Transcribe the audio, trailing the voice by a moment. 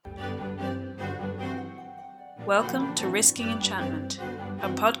Welcome to Risking Enchantment, a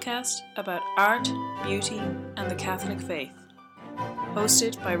podcast about art, beauty, and the Catholic faith.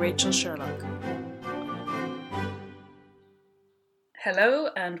 Hosted by Rachel Sherlock. Hello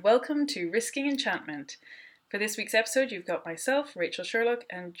and welcome to Risking Enchantment. For this week's episode, you've got myself, Rachel Sherlock,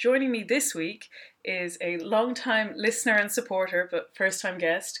 and joining me this week is a long-time listener and supporter, but first-time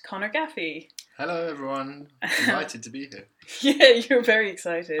guest, Connor Gaffey. Hello everyone, delighted to be here. Yeah, you're very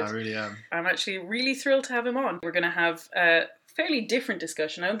excited. I really am. I'm actually really thrilled to have him on. We're going to have a fairly different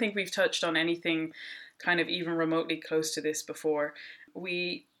discussion. I don't think we've touched on anything kind of even remotely close to this before.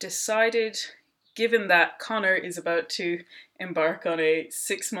 We decided, given that Connor is about to embark on a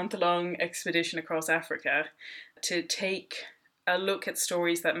 6-month-long expedition across Africa, to take a look at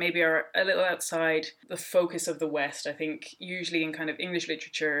stories that maybe are a little outside the focus of the West. I think usually in kind of English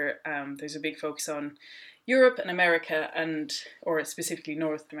literature, there's a big focus on Europe and America, or specifically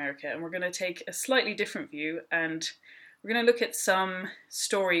North America, and we're going to take a slightly different view, and we're going to look at some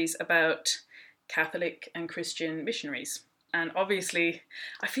stories about Catholic and Christian missionaries. And obviously,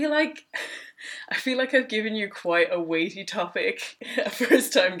 I feel like I've given you quite a weighty topic, a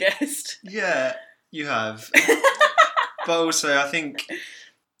first-time guest. Yeah, you have. But also, I think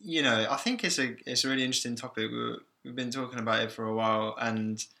it's a really interesting topic. We've been talking about it for a while,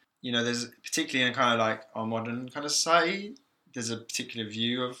 and there's particularly in kind of like our modern kind of society, there's a particular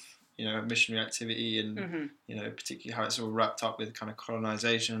view of missionary activity, and particularly how it's all wrapped up with kind of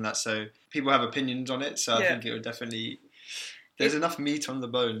colonization and that. So people have opinions on it. So I think it would definitely there's enough meat on the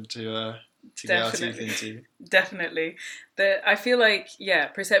bone to get our teeth into. Definitely. I feel like,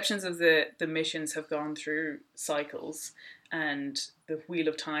 perceptions of the missions have gone through cycles, and the wheel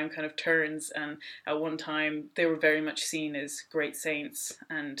of time kind of turns, and at one time they were very much seen as great saints,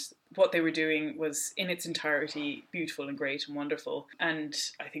 and what they were doing was in its entirety beautiful and great and wonderful. And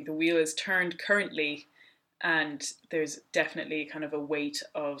I think the wheel has turned currently, and there's definitely kind of a weight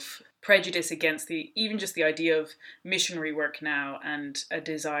of prejudice against even just the idea of missionary work now, and a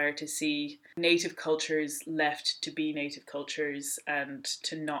desire to see native cultures left to be native cultures and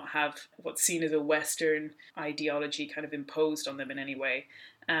to not have what's seen as a Western ideology kind of imposed on them in any way.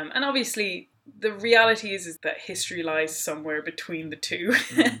 And obviously the reality is that history lies somewhere between the two.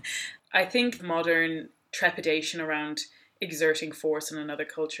 I think modern trepidation around exerting force in another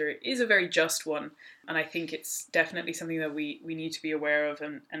culture is a very just one, and I think it's definitely something that we need to be aware of,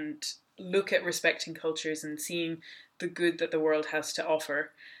 and look at respecting cultures and seeing the good that the world has to offer.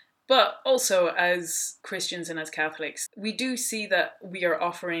 But also, as Christians and as Catholics, we do see that we are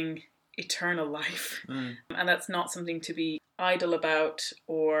offering eternal life, and that's not something to be idle about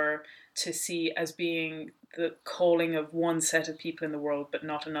or to see as being the calling of one set of people in the world but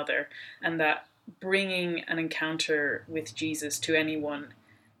not another, and that bringing an encounter with Jesus to anyone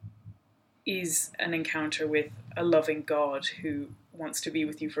is an encounter with a loving God who wants to be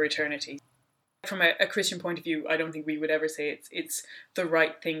with you for eternity. From a Christian point of view, I don't think we would ever say it's the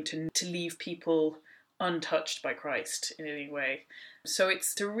right thing to leave people untouched by Christ in any way. So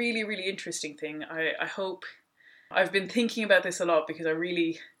it's a really, really interesting thing. I hope... I've been thinking about this a lot because I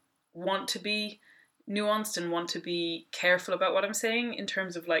really want to be nuanced and want to be careful about what I'm saying in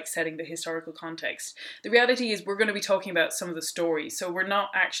terms of like setting the historical context. The reality is we're going to be talking about some of the stories, so we're not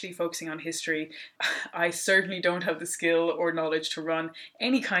actually focusing on history. I certainly don't have the skill or knowledge to run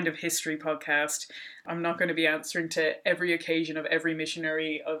any kind of history podcast. I'm not going to be answering to every occasion of every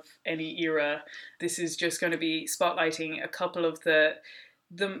missionary of any era. This is just going to be spotlighting a couple of the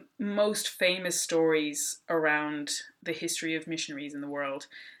most famous stories around the history of missionaries in the world,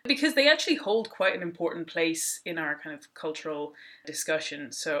 because they actually hold quite an important place in our kind of cultural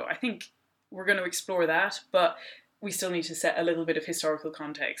discussion. So I think we're going to explore that, but we still need to set a little bit of historical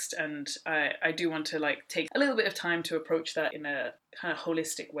context, and I do want to take a little bit of time to approach that in a kind of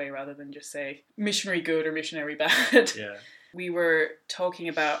holistic way rather than just say missionary good or missionary bad. Yeah. We were talking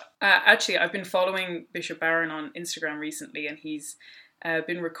about, actually I've been following Bishop Barron on Instagram recently, and he's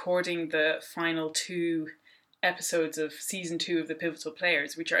been recording the final 2 episodes of season 2 of The Pivotal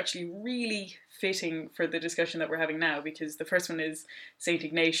Players, which are actually really fitting for the discussion that we're having now, because the first one is St.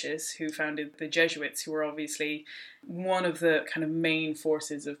 Ignatius, who founded the Jesuits, who were obviously one of the kind of main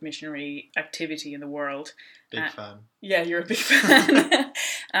forces of missionary activity in the world. Big fan. Yeah, you're a big fan.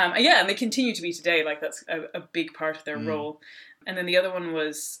 And they continue to be today, that's a big part of their role. And then the other one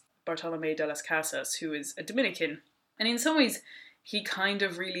was Bartolomé de las Casas, who is a Dominican. And in some ways, he kind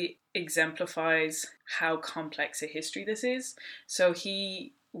of really exemplifies how complex a history this is. So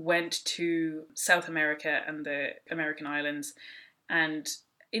he went to South America and the American islands, and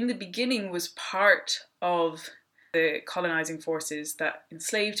in the beginning was part of the colonizing forces that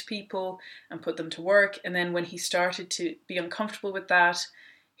enslaved people and put them to work. And then when he started to be uncomfortable with that,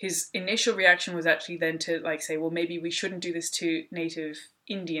 his initial reaction was actually then to like say, well, maybe we shouldn't do this to native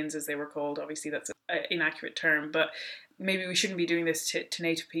Indians, as they were called. Obviously, that's an inaccurate term, but maybe we shouldn't be doing this to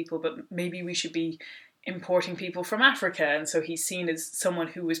native people, but maybe we should be importing people from Africa. And so he's seen as someone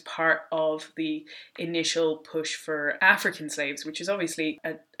who was part of the initial push for African slaves, which is obviously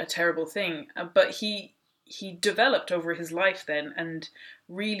a terrible thing. But he developed over his life then and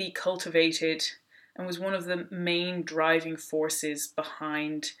really cultivated and was one of the main driving forces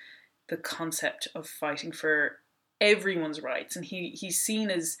behind the concept of fighting for everyone's rights. And he's seen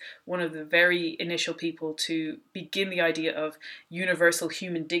as one of the very initial people to begin the idea of universal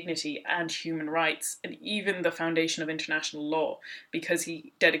human dignity and human rights, and even the foundation of international law, because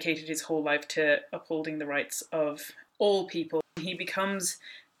he dedicated his whole life to upholding the rights of all people. He becomes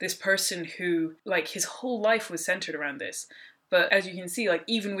this person who, like, his whole life was centered around this. But as you can see, like,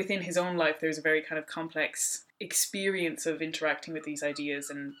 even within his own life, there's a very kind of complex experience of interacting with these ideas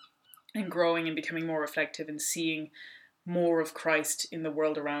and growing and becoming more reflective and seeing more of Christ in the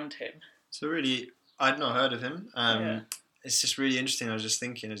world around him. So really, I'd not heard of him. It's just really interesting. I was just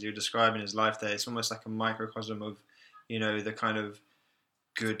thinking as you were describing his life there, it's almost like a microcosm of, the kind of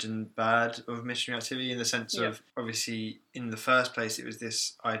good and bad of missionary activity, in the sense of, obviously, in the first place, it was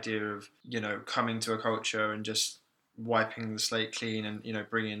this idea of, coming to a culture and just wiping the slate clean and,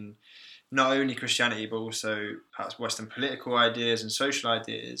 bringing not only Christianity, but also perhaps Western political ideas and social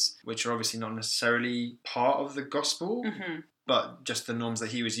ideas, which are obviously not necessarily part of the gospel, but just the norms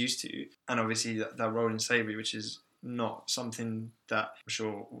that he was used to. And obviously that role in slavery, which is not something that I'm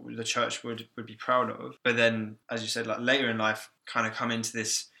sure the church would be proud of. But then, as you said, like later in life, kind of come into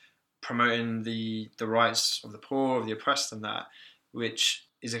this promoting the rights of the poor, of the oppressed and that, which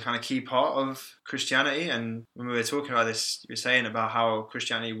is a kind of key part of Christianity. And when we were talking about this, you were saying about how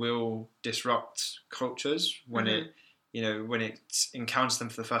Christianity will disrupt cultures when it encounters them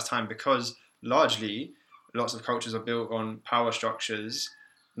for the first time, because largely lots of cultures are built on power structures.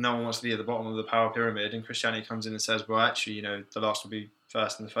 No one wants to be at the bottom of the power pyramid, and Christianity comes in and says, well, actually, the last will be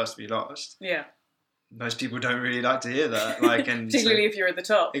first and the first will be last. Yeah. Most people don't really like to hear that. And particularly if you're at the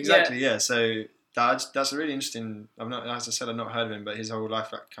top. Exactly, yeah. So that's a really interesting. As I said, I've not heard of him, but his whole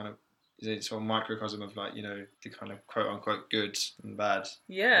life kind of is a sort of microcosm of the kind of quote unquote good and bad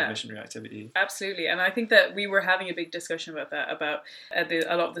missionary activity. Absolutely. And I think that we were having a big discussion about that, about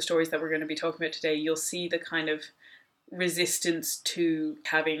a lot of the stories that we're going to be talking about today. You'll see the kind of resistance to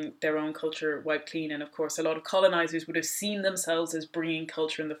having their own culture wiped clean, and of course a lot of colonizers would have seen themselves as bringing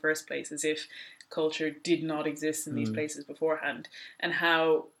culture in the first place, as if culture did not exist in these places beforehand, and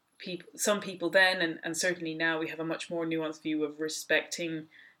how some people then, and certainly now, we have a much more nuanced view of respecting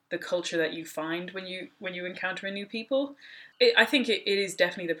the culture that you find when you encounter a new people. I think it is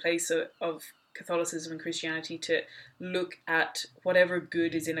definitely the place of Catholicism and Christianity to look at whatever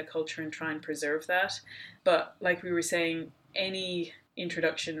good is in a culture and try and preserve that. But like we were saying, any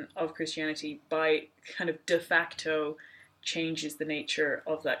introduction of Christianity by kind of de facto changes the nature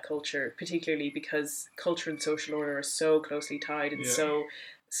of that culture, particularly because culture and social order are so closely tied and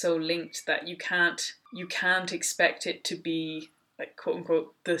so linked that you can't expect it to be, like, quote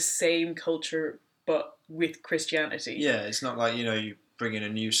unquote, the same culture but with Christianity. Yeah, it's not like, you bring in a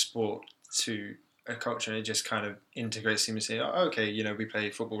new sport to a culture and it just kind of integrates seamlessly. Oh, okay, we play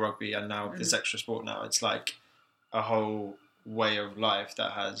football, rugby, and now there's extra sport now. It's like a whole way of life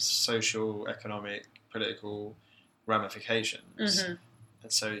that has social, economic, political ramifications.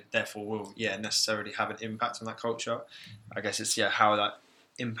 And so therefore will necessarily have an impact on that culture. I guess it's how that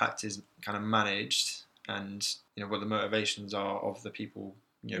impact is kind of managed, and what the motivations are of the people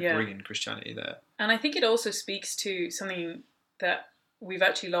bringing Christianity there. And I think it also speaks to something that we've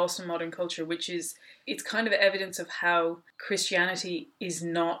actually lost in modern culture, which is it's kind of evidence of how Christianity is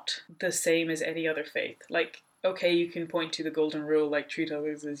not the same as any other faith. Like, okay, you can point to the golden rule, like treat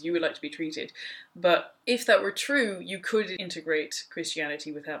others as you would like to be treated. But if that were true, you could integrate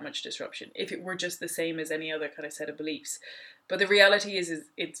Christianity without much disruption, if it were just the same as any other kind of set of beliefs. But the reality is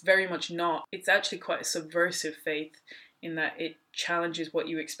it's very much not. It's actually quite a subversive faith in that it challenges what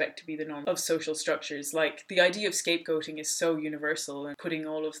you expect to be the norm of social structures. Like, the idea of scapegoating is so universal, and putting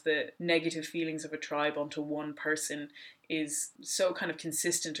all of the negative feelings of a tribe onto one person is so kind of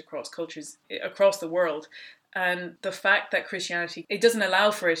consistent across cultures, across the world. And the fact that Christianity, it doesn't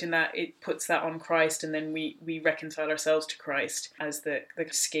allow for it, in that it puts that on Christ, and then we reconcile ourselves to Christ as the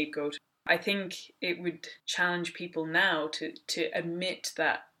scapegoat. I think it would challenge people now to admit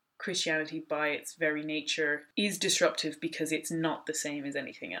that Christianity, by its very nature, is disruptive because it's not the same as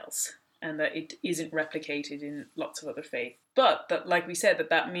anything else. and that it isn't replicated in lots of other faiths. But that, like we said,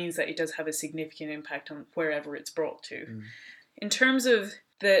 that means that it does have a significant impact on wherever it's brought to. In terms of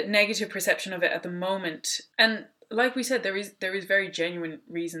the negative perception of it at the moment, and like we said, there is very genuine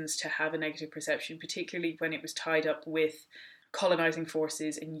reasons to have a negative perception, particularly when it was tied up with colonizing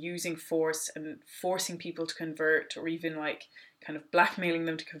forces and using force and forcing people to convert, or even like kind of blackmailing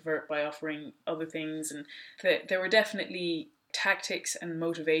them to convert by offering other things. And there were definitely tactics and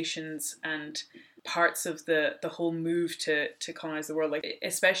motivations and parts of the whole move to colonize the world, like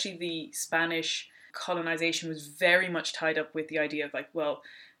especially the Spanish colonization was very much tied up with the idea of like, well,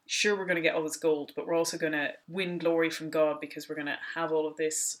 sure, we're going to get all this gold, but we're also going to win glory from God because we're going to have all of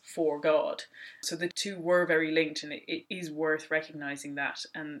this for God. So the two were very linked, and it is worth recognizing that,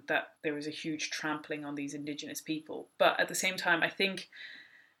 and that there was a huge trampling on these indigenous people. But at the same time, I think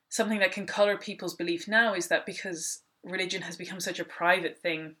something that can colour people's belief now is that because religion has become such a private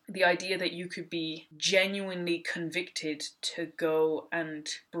thing, the idea that you could be genuinely convicted to go and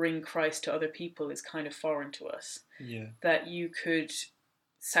bring Christ to other people is kind of foreign to us. Yeah. That you could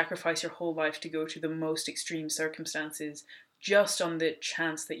sacrifice your whole life to go to the most extreme circumstances just on the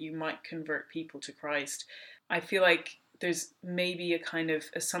chance that you might convert people to Christ. I feel like there's maybe a kind of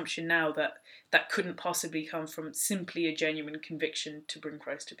assumption now that couldn't possibly come from simply a genuine conviction to bring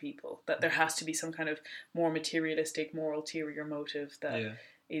Christ to people, that there has to be some kind of more materialistic, more ulterior motive that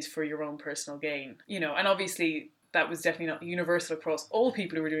is for your own personal gain. You know, and obviously that was definitely not universal across all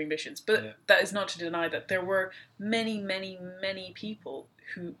people who were doing missions, but that is not to deny that there were many, many, many people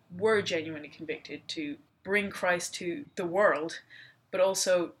who were genuinely convicted to bring Christ to the world, but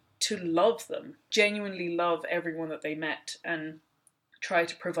also to love them, genuinely love everyone that they met, and try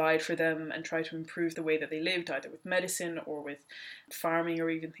to provide for them and try to improve the way that they lived, either with medicine or with farming or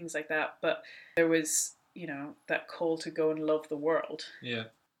even things like that. But there was, you know, that call to go and love the world. Yeah.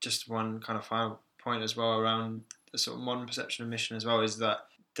 Just one kind of final point as well around the sort of modern perception of mission as well is that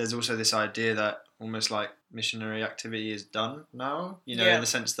there's also this idea that almost like missionary activity is done now, you know, in the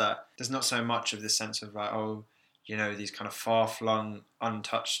sense that there's not so much of this sense of like, oh, you know, these kind of far-flung,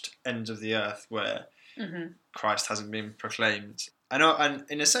 untouched ends of the earth where Christ hasn't been proclaimed. And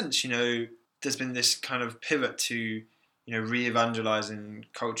in a sense, you know, there's been this kind of pivot to, you know, re-evangelizing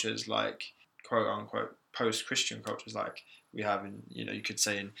cultures like, quote-unquote, post-Christian cultures like we have in, you know, you could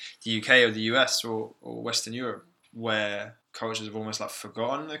say in the UK or the US or Western Europe, where cultures have almost like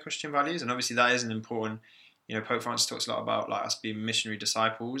forgotten their Christian values. And obviously that is an important, you know, Pope Francis talks a lot about like us being missionary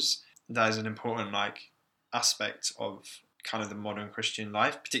disciples. That is an important like aspect of kind of the modern Christian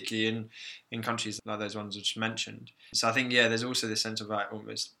life, particularly in countries like those ones I just mentioned. So I think, there's also this sense of like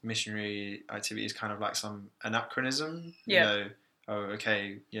almost missionary activity is kind of like some anachronism, you know, oh,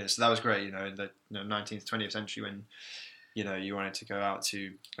 okay, so that was great, you know, in the 19th, 20th century when, you know, you wanted to go out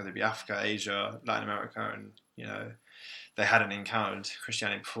to whether it be Africa, Asia, Latin America, and, you know, they hadn't encountered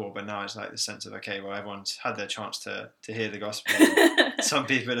Christianity before, but now it's like the sense of, okay, well, everyone's had their chance to hear the gospel. Some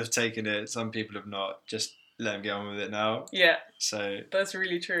people have taken it, some people have not. Just let them get on with it now. Yeah. So that's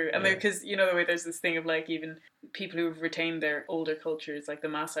really true. And because, you know, the way there's this thing of like even people who've retained their older cultures, like the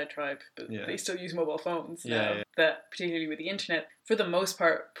Maasai tribe, but they still use mobile phones now. Yeah. That particularly with the internet, for the most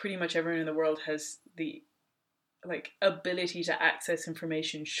part, pretty much everyone in the world has the like ability to access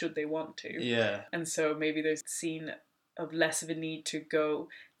information should they want to. Yeah. And so maybe there's a scene of less of a need to go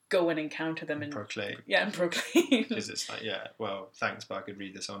and encounter them and proclaim. Yeah, and proclaim. Because it's like, well, thanks, but I could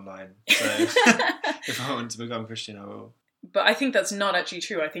read this online. So if I want to become Christian, I will. But I think that's not actually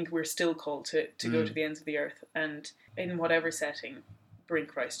true. I think we're still called to go to the ends of the earth and in whatever setting, bring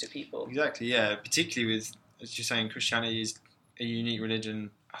Christ to people. Exactly, yeah. Particularly with, as you're saying, Christianity is a unique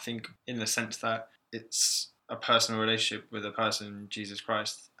religion, I think, in the sense that it's a personal relationship with a person, Jesus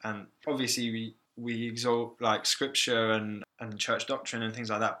Christ. And obviously we exalt like scripture and church doctrine and things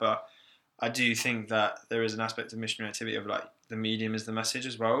like that, but I do think that there is an aspect of missionary activity of like the medium is the message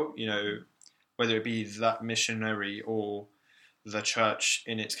as well, you know, whether it be that missionary or the church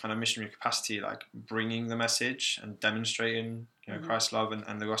in its kind of missionary capacity, like bringing the message and demonstrating, you know, Christ's love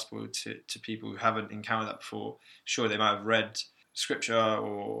and the gospel to people who haven't encountered that before. Sure, they might have read scripture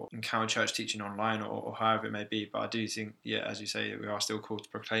or encounter church teaching online or however it may be, but I do think, as you say, we are still called to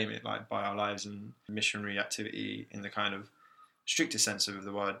proclaim it like by our lives, and missionary activity in the kind of strictest sense of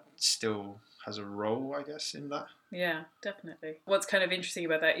the word still has a role, I guess, in that. Yeah, definitely. What's kind of interesting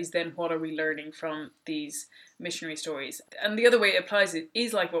about that is then what are we learning from these missionary stories? And the other way it applies it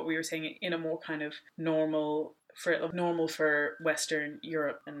is like what we were saying in a more kind of normal normal for Western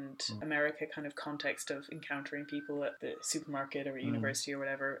Europe and America kind of context of encountering people at the supermarket or university or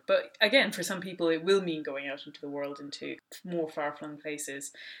whatever. But again, for some people it will mean going out into the world, into more far-flung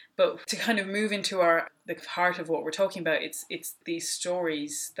places. But to kind of move into the heart of what we're talking about, it's these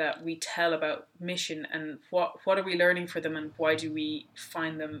stories that we tell about mission and what are we learning for them, and why do we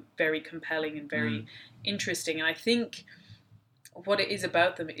find them very compelling and very interesting. And I think what it is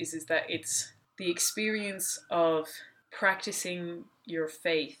about them is that it's the experience of practicing your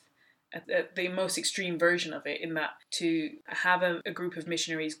faith at the most extreme version of it, in that to have a group of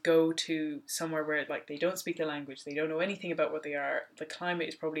missionaries go to somewhere where like they don't speak the language, they don't know anything about what they are, the climate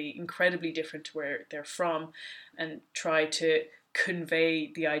is probably incredibly different to where they're from, and try to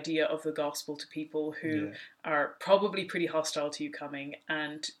convey the idea of the gospel to people who are probably pretty hostile to you coming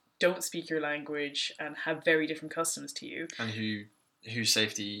and don't speak your language and have very different customs to you, and whose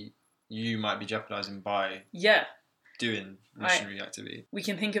safety you might be jeopardizing by doing missionary activity. We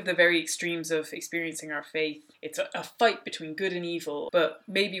can think of the very extremes of experiencing our faith. It's a fight between good and evil, but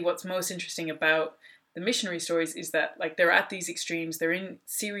maybe what's most interesting about the missionary stories is that like they're at these extremes, they're in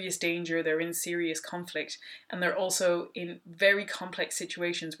serious danger, they're in serious conflict, and they're also in very complex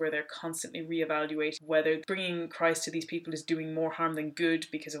situations where they're constantly reevaluating whether bringing Christ to these people is doing more harm than good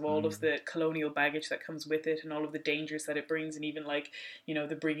because of all of the colonial baggage that comes with it and all of the dangers that it brings, and even like, you know,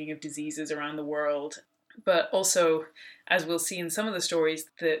 the bringing of diseases around the world. But also, as we'll see in some of the stories,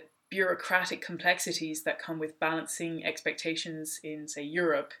 the bureaucratic complexities that come with balancing expectations in, say,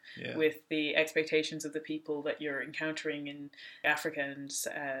 Europe with the expectations of the people that you're encountering in Africa and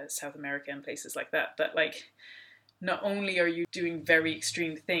South America and places like that. That, like, not only are you doing very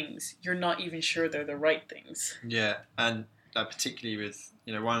extreme things, you're not even sure they're the right things. Yeah, and particularly with,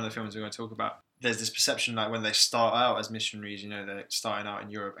 you know, one of the films we're going to talk about, there's this perception like when they start out as missionaries, you know, they're starting out in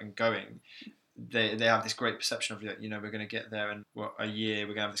Europe and going, they have this great perception of, you know, we're going to get there in a year,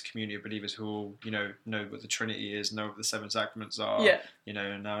 we're going to have this community of believers who all, you know what the Trinity is, know what the seven sacraments are, you know,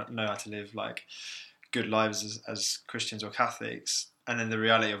 and know how to live like good lives as Christians or Catholics. And then the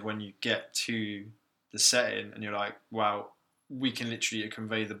reality of when you get to the setting and you're like, wow, we can literally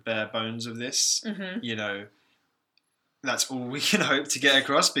convey the bare bones of this, you know, that's all we can hope to get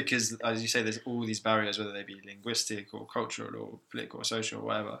across, because as you say, there's all these barriers, whether they be linguistic or cultural or political or social or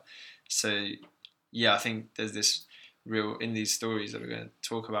whatever. So yeah, I think there's this real, in these stories that we're going to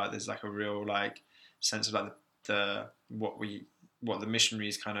talk about, there's like a real like sense of like what the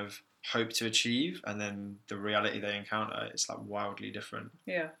missionaries kind of hope to achieve, and then the reality they encounter, it's like wildly different.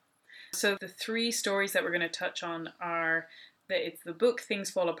 Yeah. So the three stories that we're going to touch on are it's the book Things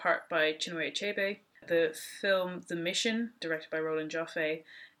Fall Apart by Chinua Achebe, the film The Mission, directed by Roland Joffe,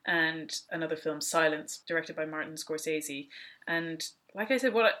 and another film, Silence, directed by Martin Scorsese. And like I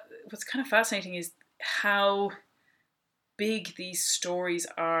said, what's kind of fascinating is how big these stories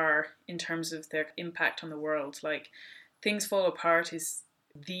are in terms of their impact on the world. Like, Things Fall Apart is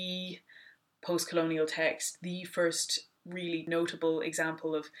the post-colonial text, the first really notable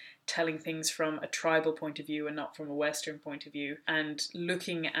example of telling things from a tribal point of view and not from a Western point of view, and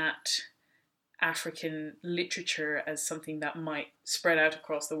looking at African literature as something that might spread out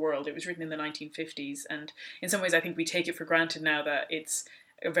across the world. It was written in the 1950s, and in some ways I think we take it for granted now that it's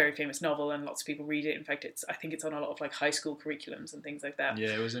a very famous novel and lots of people read it. In fact, I think it's on a lot of like high school curriculums and things like that. Yeah,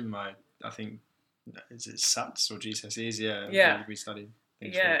 it was in my, I think, is it SATs or GCSEs? Yeah. We studied.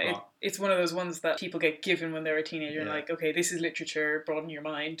 Yeah, it's one of those ones that people get given when they're a teenager, and like, okay, this is literature, broaden your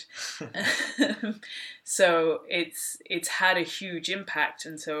mind. So it's had a huge impact,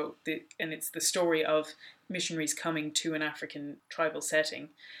 and it's the story of missionaries coming to an African tribal setting.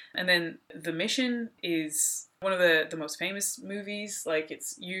 And then The Mission is one of the most famous movies. Like,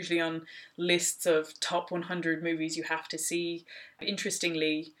 it's usually on lists of top 100 movies you have to see.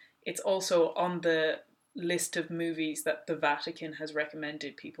 Interestingly, it's also on the list of movies that the Vatican has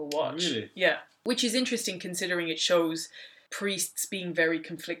recommended people watch. Really? Yeah. Which is interesting considering it shows priests being very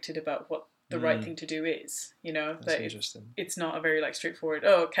conflicted about what the right thing to do is. You know, that's interesting. It's not a very like straightforward,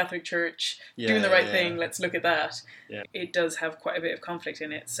 Catholic Church doing the right thing, let's look at that. Yeah. It does have quite a bit of conflict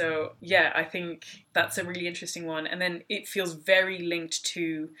in it. So yeah, I think that's a really interesting one. And then it feels very linked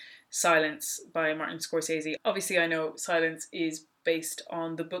to Silence by Martin Scorsese. Obviously I know Silence is based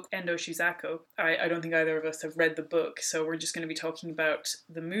on the book Endo Shusaku. I don't think either of us have read the book, so we're just going to be talking about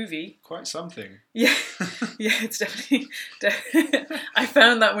the movie. Quite something. Yeah, yeah, it's definitely I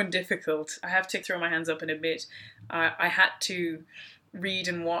found that one difficult. I have to throw my hands up and admit I had to read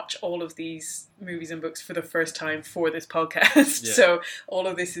and watch all of these movies and books for the first time for this podcast. Yeah. So all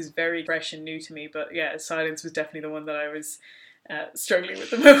of this is very fresh and new to me, but yeah, Silence was definitely the one that I was struggling with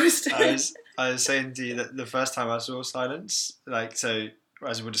the most. I was saying to you that the first time I saw Silence, like, so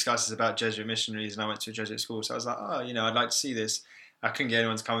as we'll discuss, it's about Jesuit missionaries, and I went to a Jesuit school, so I was like, oh, you know, I'd like to see this. I couldn't get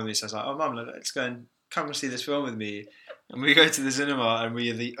anyone to come with me, so I was like, oh, Mum, let's go and come and see this film with me. And we go to the cinema, and we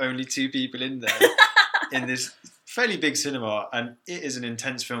are the only two people in there in this fairly big cinema, and it is an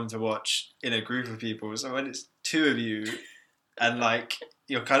intense film to watch in a group of people. So when it's two of you, and like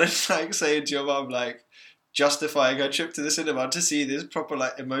you're kind of like saying to your mum, like, justifying her trip to the cinema to see this proper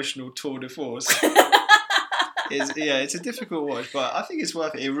like emotional tour de force. It's a difficult watch, but I think it's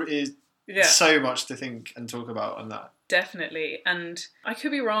worth it. It is so much to think and talk about on that. Definitely. And I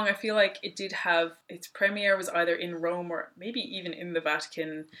could be wrong. I feel like it did have, its premiere was either in Rome or maybe even in the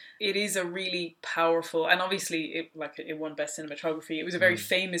Vatican. It is a really powerful, and obviously it won Best Cinematography. It was a very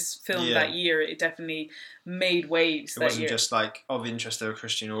famous film that year. It definitely made waves that year. It wasn't just like of interest to a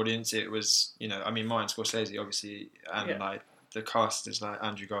Christian audience. It was, you know, I mean, Martin Scorsese obviously, and like the cast is like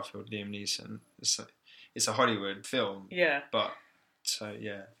Andrew Garfield, Liam Neeson. It's a Hollywood film. Yeah. But so,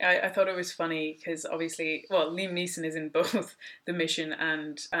 yeah. I thought it was funny because obviously, well, Liam Neeson is in both The Mission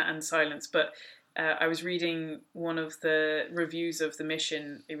and Silence, but I was reading one of the reviews of The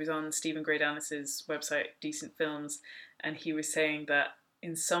Mission. It was on Stephen Greydanis's website, Decent Films, and he was saying that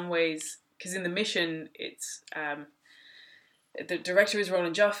in some ways, because in The Mission, it's... the director is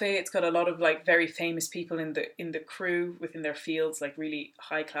Roland Joffe. It's got a lot of like very famous people in the crew within their fields, like really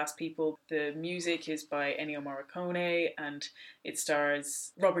high class people. The music is by Ennio Morricone, and it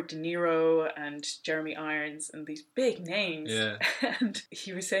stars Robert De Niro and Jeremy Irons and these big names. Yeah. And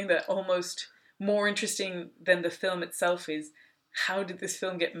he was saying that almost more interesting than the film itself is, how did this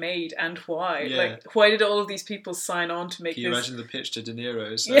film get made and why? Yeah. Like, why did all of these people sign on to make this? Can you imagine the pitch to De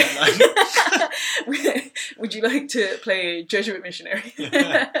Niro? So, would you like to play a Jesuit missionary?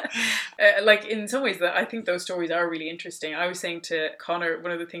 Like, in some ways, I think those stories are really interesting. I was saying to Connor,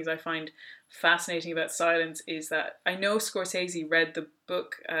 one of the things I find fascinating about Silence is that I know Scorsese read the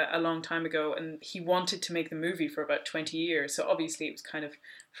book a long time ago, and he wanted to make the movie for about 20 years. So obviously it was kind of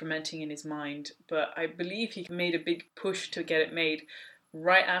fermenting in his mind. But I believe he made a big push to get it made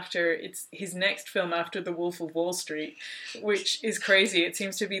right after it's his next film after The Wolf of Wall Street, which is crazy. It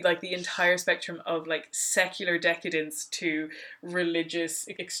seems to be like the entire spectrum of like secular decadence to religious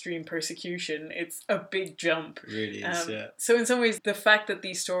extreme persecution. It's a big jump. It really is, yeah. So in some ways, the fact that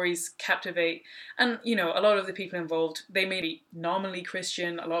these stories captivate, and you know, a lot of the people involved, they may be nominally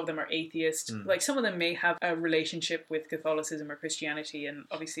Christian, a lot of them are atheist, like some of them may have a relationship with Catholicism or Christianity, and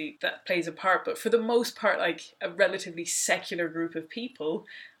obviously that plays a part, but for the most part, like a relatively secular group of people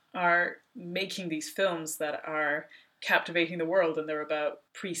are making these films that are captivating the world, and they're about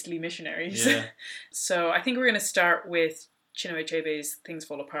priestly missionaries. Yeah. So I think we're going to start with Chinua Achebe's Things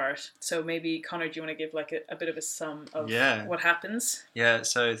Fall Apart. So maybe, Connor, do you want to give like a bit of a sum of what happens? Yeah,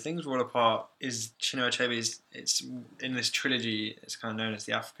 so Things Fall Apart is Chinua Achebe's, it's in this trilogy, it's kind of known as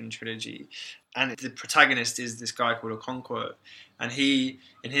the African trilogy, and the protagonist is this guy called Okonkwo, and he,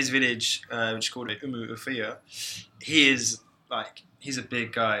 in his village, which is called Umu Ufia, he's a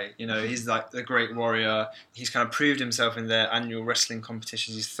big guy, you know, he's like the great warrior. He's kind of proved himself in their annual wrestling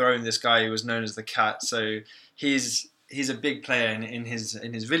competitions. He's thrown this guy who was known as the Cat. So he's a big player in his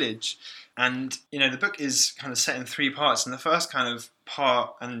village. And, you know, the book is kind of set in three parts. And the first kind of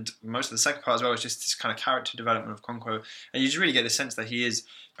part, and most of the second part as well, is just this kind of character development of Okonkwo. And you just really get the sense that he is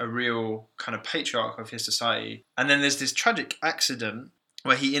a real kind of patriarch of his society. And then there's this tragic accident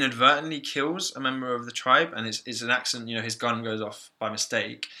where he inadvertently kills a member of the tribe, and it's an accident, you know, his gun goes off by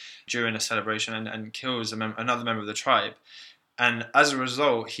mistake during a celebration and kills another member of the tribe. And as a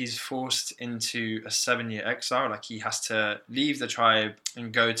result, he's forced into a 7-year exile. Like, he has to leave the tribe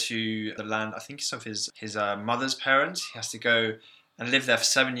and go to the land, I think it's of his mother's parents. He has to go and live there for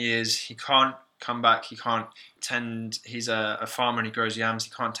 7 years. He can't come back. He can't tend, he's a farmer and he grows yams.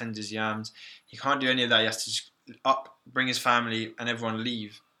 He can't tend his yams. He can't do any of that. He has to just bring his family and everyone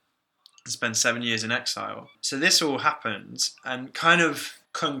leave and spend 7 years in exile. So this all happens, and kind of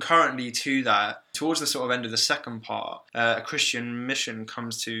concurrently to that, towards the sort of end of the second part, a Christian mission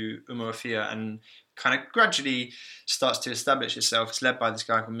comes to Umuofia and kind of gradually starts to establish itself. It's led by this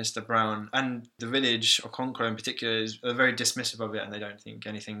guy called Mr. Brown, and the village, Okonkwo in particular, is very dismissive of it, and they don't think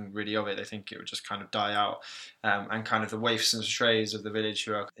anything really of it. They think it would just kind of die out, and kind of the waifs and strays of the village,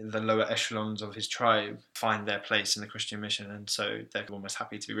 who are in the lower echelons of his tribe, find their place in the Christian mission, and so they're almost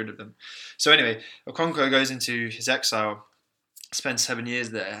happy to be rid of them. So anyway, Okonkwo goes into his exile, spends 7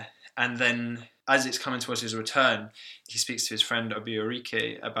 years there, and then as it's coming towards his return, he speaks to his friend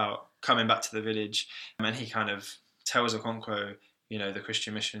Obiorike about coming back to the village, and he kind of tells Okonkwo, you know, the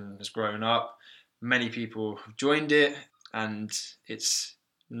Christian mission has grown up, many people have joined it, and it's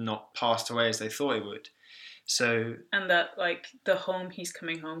not passed away as they thought it would. So, and that like the home he's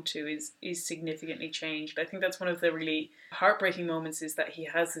coming home to is significantly changed. I think that's one of the really heartbreaking moments, is that he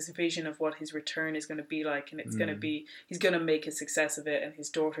has this vision of what his return is going to be like, and it's going to be, he's going to make a success of it, and his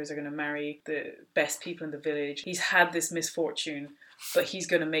daughters are going to marry the best people in the village. He's had this misfortune, but he's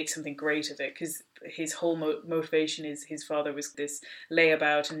going to make something great of it, because his whole motivation is his father was this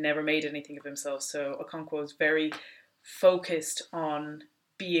layabout and never made anything of himself. So Okonkwo is very focused on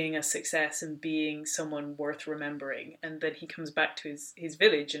being a success and being someone worth remembering, and then he comes back to his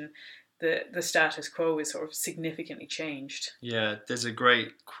village, and the status quo is sort of significantly changed. Yeah, there's a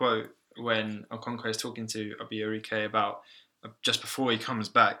great quote when Okonkwo is talking to Obiorike about just before he comes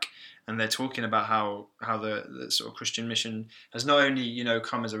back, and they're talking about how the sort of Christian mission has not only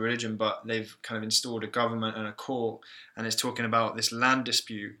come as a religion, but they've kind of installed a government and a court, and it's talking about this land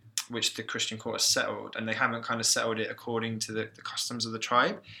dispute which the Christian court has settled, and they haven't kind of settled it according to the customs of the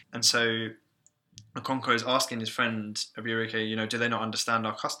tribe. And so Okonkwo is asking his friend Obiorike, do they not understand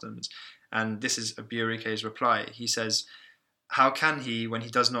our customs? And this is Obiorike's reply. He says, "How can he when he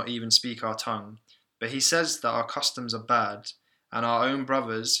does not even speak our tongue? But he says that our customs are bad, and our own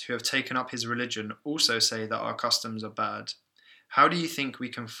brothers who have taken up his religion also say that our customs are bad. How do you think we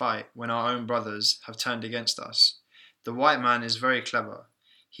can fight when our own brothers have turned against us? The white man is very clever.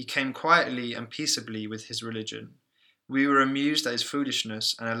 He came quietly and peaceably with his religion. We were amused at his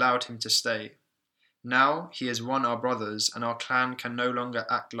foolishness and allowed him to stay. Now he has won our brothers, and our clan can no longer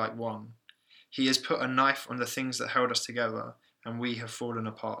act like one. He has put a knife on the things that held us together, and we have fallen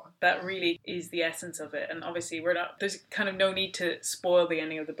apart." That really is the essence of it. And obviously there's kind of no need to spoil the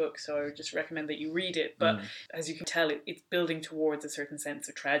ending of the book, so I would just recommend that you read it. But as you can tell, it's building towards a certain sense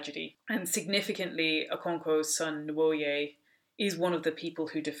of tragedy. And significantly, Okonkwo's son Nwoye is one of the people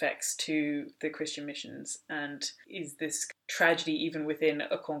who defects to the Christian missions, and is this tragedy even within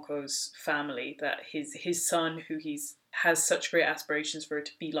Okonkwo's family, that his son, who has such great aspirations for it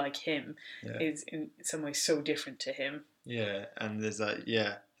to be like him, is in some ways so different to him. Yeah, and there's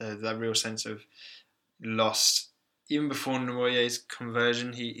that real sense of loss. Even before Nwoye's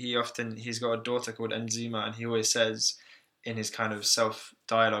conversion, he's got a daughter called Enzima, and he always says in his kind of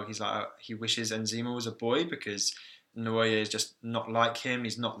self-dialogue, he's like, he wishes Enzima was a boy because Nwoye is just not like him.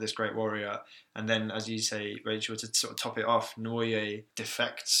 He's not this great warrior. And then, as you say, Rachel, to sort of top it off, Nwoye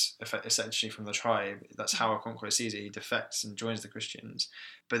defects essentially from the tribe. That's how Okonkwo sees it. He defects and joins the Christians.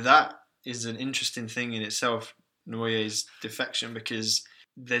 But that is an interesting thing in itself, Nwoye's defection, because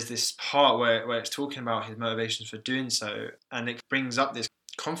there's this part where it's talking about his motivations for doing so, and it brings up this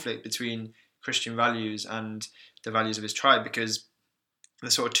conflict between Christian values and the values of his tribe, because the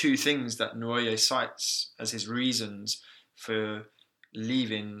sort of two things that Nwoye cites as his reasons for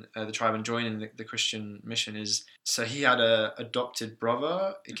leaving the tribe and joining the Christian mission is, so he had a adopted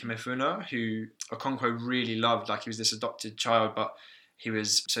brother, Ikemefuna, who Okonkwo really loved. Like, he was this adopted child, but he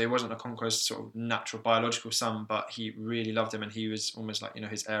wasn't Okonkwo's sort of natural biological son, but he really loved him, and he was almost like,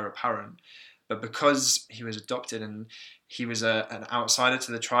 his heir apparent. But because he was adopted and he was an outsider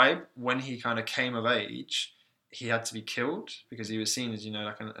to the tribe, when he kind of came of age, he had to be killed because he was seen as,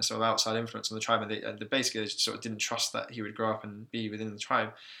 like a sort of outside influence on the tribe. And they basically sort of didn't trust that he would grow up and be within the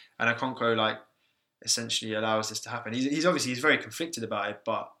tribe. And Okonkwo, essentially allows this to happen. He's obviously very conflicted about it,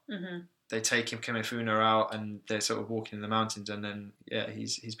 but they take Ikemefuna out and they're sort of walking in the mountains, and then,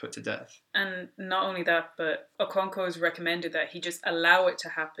 he's put to death. And not only that, but Okonkwo has recommended that he just allow it to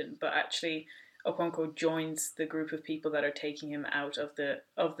happen, but actually Okonkwo joins the group of people that are taking him out of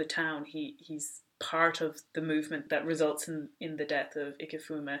the town. He's part of the movement that results in the death of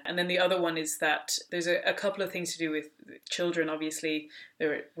Ikefuma. And then the other one is that there's a couple of things to do with children. Obviously,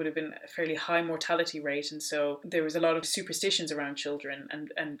 there would have been a fairly high mortality rate, and so there was a lot of superstitions around children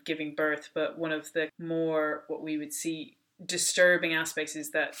and giving birth. But one of the more, what we would see, disturbing aspects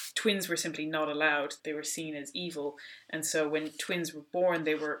is that twins were simply not allowed. They were seen as evil, and so when twins were born,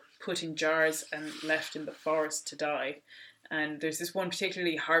 they were put in jars and left in the forest to die. And there's this one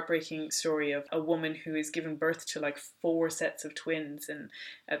particularly heartbreaking story of a woman who is given birth to 4 sets of twins, and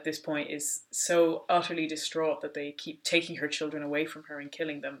at this point is so utterly distraught that they keep taking her children away from her and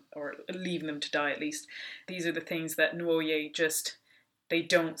killing them, or leaving them to die at least. These are the things that Nwoye they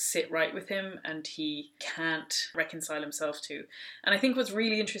don't sit right with him, and he can't reconcile himself to. And I think what's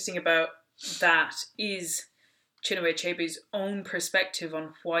really interesting about that is Chinua Achebe's own perspective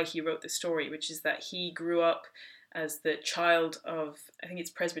on why he wrote the story, which is that he grew up as the child of, I think it's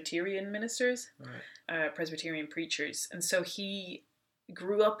Presbyterian ministers, right. Presbyterian preachers. And so he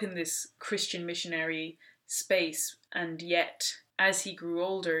grew up in this Christian missionary space, and yet as he grew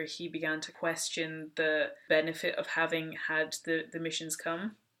older, he began to question the benefit of having had the missions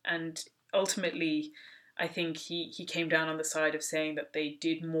come. And ultimately, I think he came down on the side of saying that they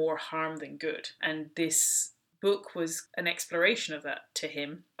did more harm than good. And this book was an exploration of that to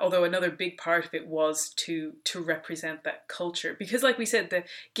him, although another big part of it was to represent that culture, because like we said,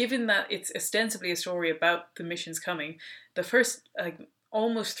 given that it's ostensibly a story about the missions coming, the first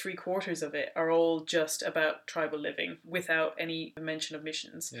almost 3/4 of it are all just about tribal living without any mention of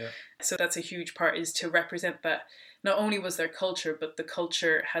missions. Yeah. So that's a huge part, is to represent that not only was their culture, but the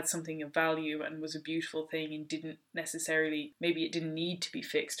culture had something of value and was a beautiful thing and didn't necessarily, maybe it didn't need to be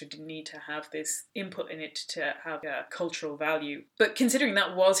fixed or didn't need to have this input in it to have a cultural value. But considering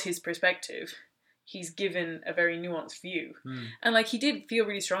that was his perspective, he's given a very nuanced view. And like, he did feel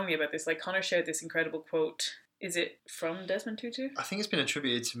really strongly about this. Like, Connor shared this incredible quote. Is it from Desmond Tutu? I think it's been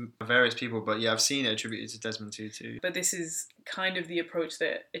attributed to various people, but yeah, I've seen it attributed to Desmond Tutu. But this is kind of the approach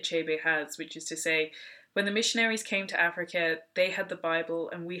that Achebe has, which is to say, when the missionaries came to Africa, they had the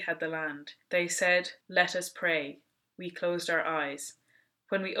Bible and we had the land. They said, "Let us pray." We closed our eyes.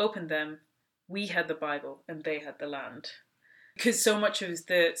 When we opened them, we had the Bible and they had the land. Because so much of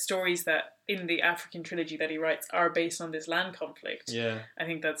the stories that in the African trilogy that he writes are based on this land conflict. Yeah. I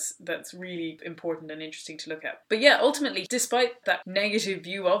think that's really important and interesting to look at. But yeah, ultimately, despite that negative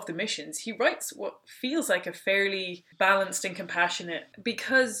view of the missions, he writes what feels like a fairly balanced and compassionate,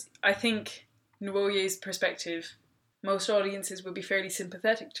 because I think Nwoye's perspective, most audiences would be fairly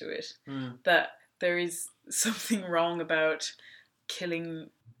sympathetic to it. That there is something wrong about killing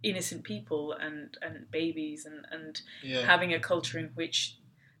innocent people and babies and having a culture in which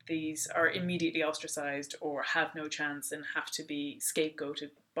these are immediately ostracized or have no chance and have to be scapegoated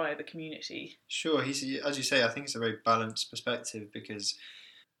by the community. Sure, he's, as you say, I think it's a very balanced perspective, because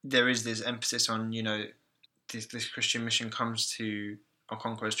there is this emphasis on, this Christian mission comes to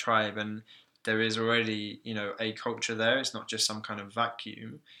Okonkwo's tribe, and there is already, a culture there. It's not just some kind of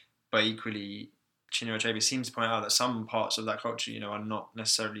vacuum, but equally, Chinua Achebe seems to point out that some parts of that culture, are not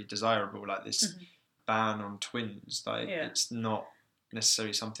necessarily desirable, like this ban on twins. It's not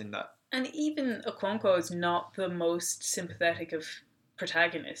necessarily something that... And even Okonkwo is not the most sympathetic of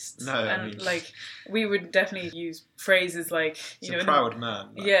protagonists. No, and we would definitely use phrases like... He's a proud man.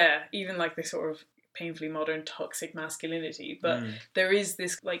 Yeah, even like the sort of painfully modern toxic masculinity, but there is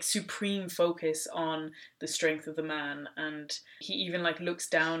this supreme focus on the strength of the man, and he even looks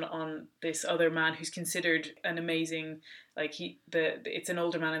down on this other man who's considered an amazing, it's an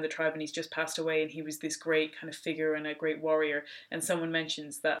older man in the tribe and he's just passed away, and he was this great kind of figure and a great warrior, and someone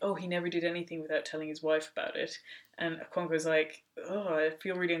mentions that, oh, he never did anything without telling his wife about it, and Okonkwo's like, oh, I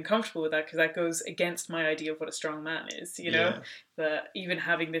feel really uncomfortable with that, because that goes against my idea of what a strong man is, that even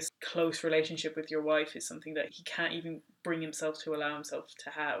having this close relationship with your wife is something that he can't even bring himself to allow himself to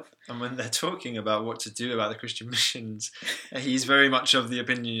have. And when they're talking about what to do about the Christian missions, he's very much of the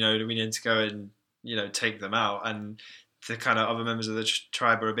opinion, that we need to go and, take them out. And the kind of other members of the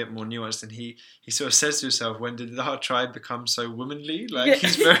tribe are a bit more nuanced, and he sort of says to himself, when did our tribe become so womanly?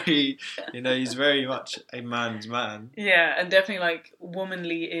 He's very, he's very much a man's man. Yeah, and definitely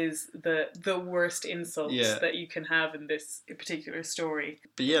womanly is the worst insult that you can have in this particular story.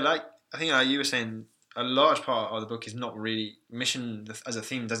 But yeah, I think you were saying, a large part of the book is not really mission as a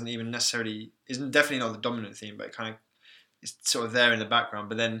theme. Isn't definitely not the dominant theme, but it kind of is sort of there in the background.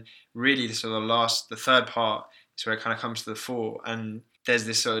 But then really the third part is where it kind of comes to the fore, and there's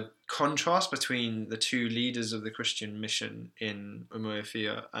this sort of contrast between the two leaders of the Christian mission in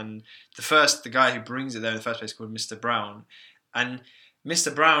Umuofia, and the guy who brings it there in the first place, called Mr. Brown. And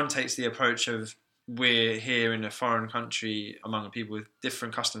Mr. Brown takes the approach of, we're here in a foreign country among people with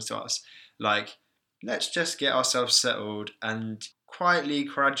different customs to us, let's just get ourselves settled and quietly,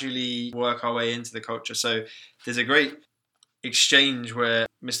 gradually work our way into the culture. So there's a great exchange where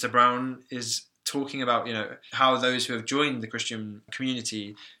Mr. Brown is talking about, how those who have joined the Christian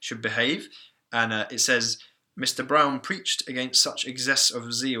community should behave. And it says, Mr. Brown preached against such excess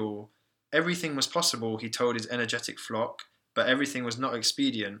of zeal. Everything was possible, he told his energetic flock, but everything was not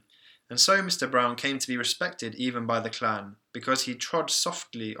expedient. And so Mr. Brown came to be respected even by the clan, because he trod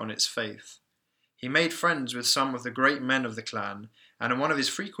softly on its faith. He made friends with some of the great men of the clan, and on one of his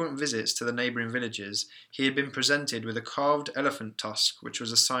frequent visits to the neighbouring villages, he had been presented with a carved elephant tusk, which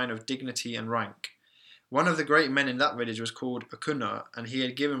was a sign of dignity and rank. One of the great men in that village was called Akuna, and he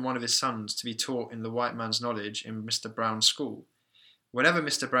had given one of his sons to be taught in the white man's knowledge in Mr. Brown's school. Whenever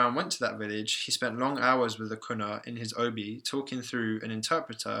Mr. Brown went to that village, he spent long hours with Akuna in his obi, talking through an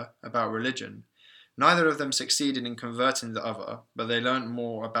interpreter about religion. Neither of them succeeded in converting the other, but they learnt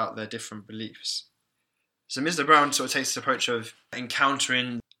more about their different beliefs. So Mr. Brown sort of takes this approach of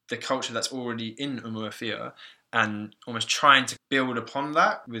encountering the culture that's already in Umuofia and almost trying to build upon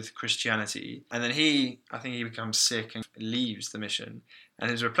that with Christianity. And then I think he becomes sick and leaves the mission. And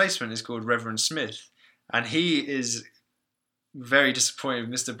his replacement is called Reverend Smith. And he is very disappointed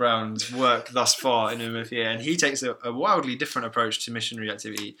with Mr. Brown's work thus far in Umuofia. And he takes a wildly different approach to missionary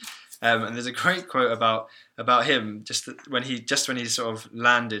activity. And there's a great quote about him just when he sort of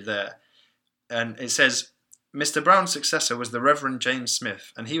landed there. And it says, Mr. Brown's successor was the Reverend James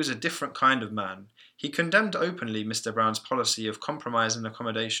Smith, and he was a different kind of man. He condemned openly Mr. Brown's policy of compromise and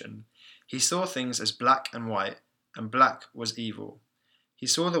accommodation. He saw things as black and white, and black was evil. He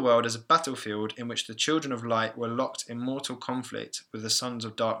saw the world as a battlefield in which the children of light were locked in mortal conflict with the sons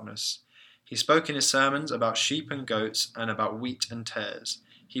of darkness. He spoke in his sermons about sheep and goats and about wheat and tares.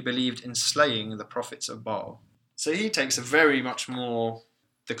 He believed in slaying the prophets of Baal. So he takes a very much more...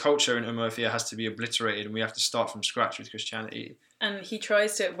 The culture in Umuofia has to be obliterated and we have to start from scratch with Christianity. And he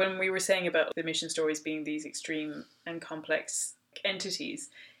tries to, when we were saying about the mission stories being these extreme and complex entities,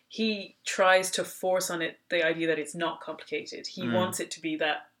 he tries to force on it the idea that it's not complicated. He wants it to be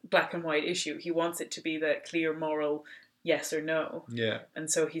that black and white issue. He wants it to be that clear moral yes or no. Yeah. And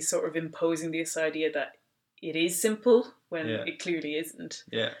so he's sort of imposing this idea that it is simple when it clearly isn't.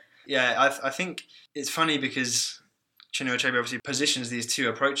 Yeah. Yeah, I think it's funny because Chinua Achebe obviously positions these two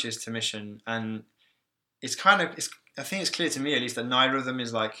approaches to mission, and it's I think it's clear to me at least that neither of them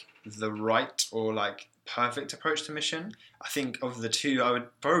is like the right or like perfect approach to mission. I think of the two, I would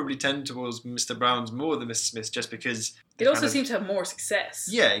probably tend towards Mr. Brown's more than Mr. Smith's, just because it also seems to have more success.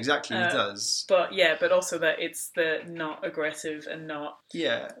 Yeah, exactly, it does. But also that it's the not aggressive and not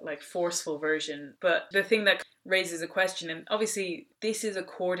like forceful version. But the thing that raises a question, and obviously this is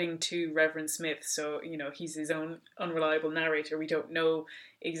according to Reverend Smith, so he's his own unreliable narrator. We don't know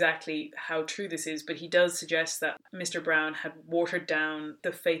exactly how true this is, but he does suggest that Mr. Brown had watered down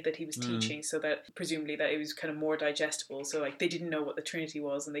the faith that he was teaching so that presumably that it was kind of more digestible. So like they didn't know what the Trinity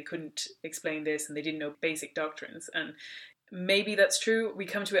was and they couldn't explain this and they didn't know basic doctrines. And maybe that's true. We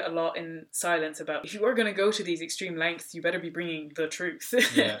come to it a lot in Silence about if you are going to go to these extreme lengths, you better be bringing the truth.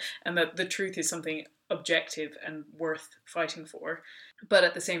 And that the truth is something objective and worth fighting for. But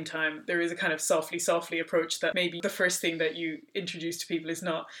at the same time, there is a kind of softly approach that maybe the first thing that you introduce to people is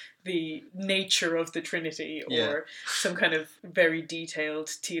not the nature of the Trinity or some kind of very detailed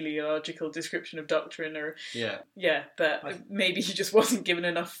teleological description of doctrine or that maybe he just wasn't given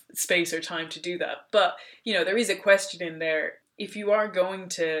enough space or time to do that. But, there is a question in there. If you are going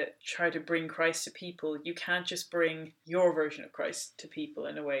to try to bring Christ to people, you can't just bring your version of Christ to people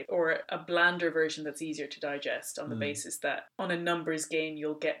in a way, or a blander version that's easier to digest on the basis that on a numbers game,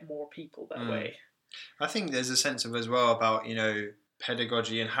 you'll get more people that way. I think there's a sense of as well about,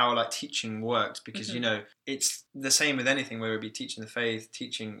 pedagogy and how like teaching works, because, it's the same with anything, whether it be teaching the faith,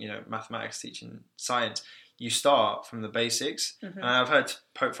 teaching, mathematics, teaching science. You start from the basics. And I've heard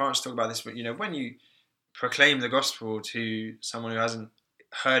Pope Francis talk about this, but, when you proclaim the gospel to someone who hasn't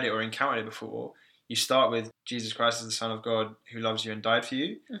heard it or encountered it before, you start with Jesus Christ as the Son of God who loves you and died for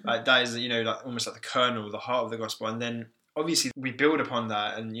you. Like that is, like almost like the kernel, the heart of the gospel. And then obviously we build upon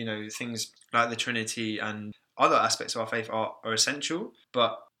that, and things like the Trinity and other aspects of our faith are essential.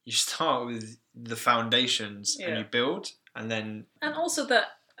 But you start with the foundations and you build, and also that.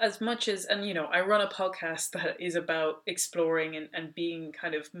 As much as, and I run a podcast that is about exploring and being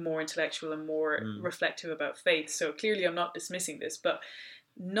kind of more intellectual and more reflective about faith. So clearly I'm not dismissing this, but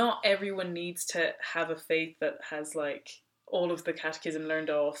not everyone needs to have a faith that has like all of the catechism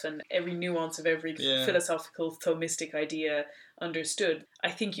learned off and every nuance of every philosophical Thomistic idea understood. I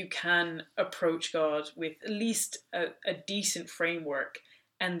think you can approach God with at least a decent framework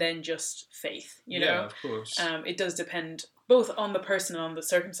and then just faith, Yeah, of course. It does depend both on the person and on the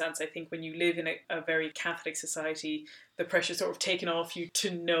circumstance. I think when you live in a very Catholic society, the pressure's sort of taken off you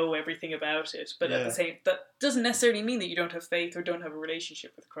to know everything about it. But at the same, that doesn't necessarily mean that you don't have faith or don't have a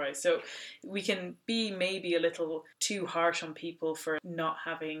relationship with Christ. So we can be maybe a little too harsh on people for not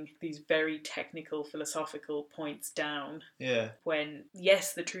having these very technical, philosophical points down. Yeah. When,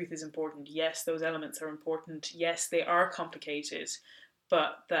 yes, the truth is important. Yes, those elements are important. Yes, they are complicated.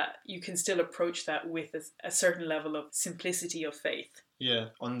 But that you can still approach that with a certain level of simplicity of faith. Yeah,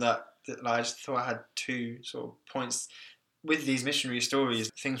 on that, I just thought I had two sort of points. With these missionary stories,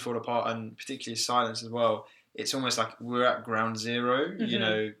 things fall apart, and particularly Silence as well. It's almost like we're at ground zero,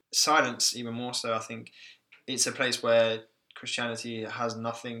 Silence even more so, I think. It's a place where Christianity has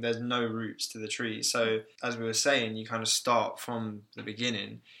nothing, there's no roots to the tree. So, as we were saying, you kind of start from the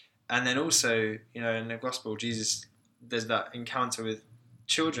beginning. And then also, in the gospel, Jesus, there's that encounter with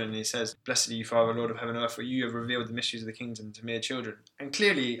children. He says, "Blessed are you, Father, Lord of heaven and earth, for you have revealed the mysteries of the kingdom to mere children." And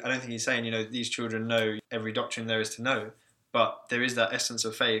clearly, I don't think he's saying, these children know every doctrine there is to know, but there is that essence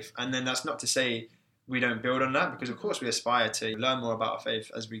of faith. And then that's not to say we don't build on that, because of course we aspire to learn more about our faith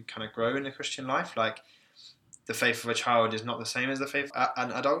as we kind of grow in the Christian life. Like, the faith of a child is not the same as the faith of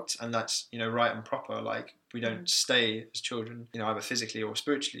an adult, and that's right and proper. Like, we don't stay as children, either physically or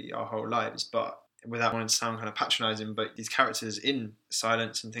spiritually our whole lives. But without wanting to sound kind of patronising, but these characters in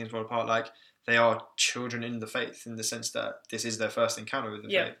Silence and Things Fall Apart, like, they are children in the faith, in the sense that this is their first encounter with the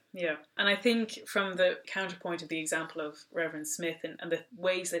faith. Yeah. And I think from the counterpoint of the example of Reverend Smith and the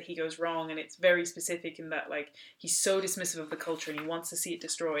ways that he goes wrong, and it's very specific in that, like, he's so dismissive of the culture and he wants to see it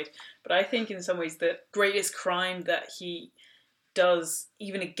destroyed. But I think in some ways the greatest crime that he does,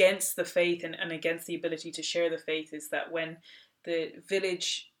 even against the faith and against the ability to share the faith, is that when the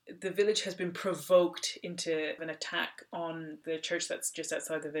village has been provoked into an attack on the church that's just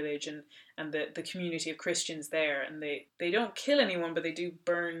outside the village and the community of Christians there, and they don't kill anyone, but they do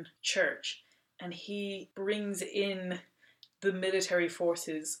burn church, and he brings in the military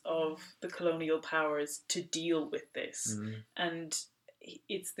forces of the colonial powers to deal with this. And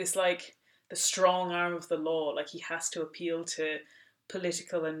it's this, like, the strong arm of the law. Like, he has to appeal to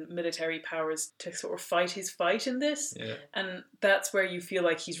political and military powers to sort of fight his fight in this. And that's where you feel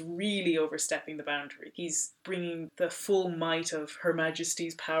like he's really overstepping the boundary. He's bringing the full might of Her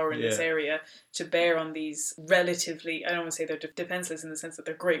Majesty's power in this area to bear on these relatively, I don't want to say they're defenseless in the sense that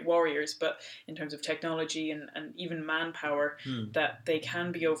they're great warriors, but in terms of technology and even manpower, that they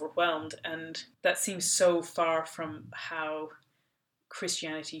can be overwhelmed. And that seems so far from how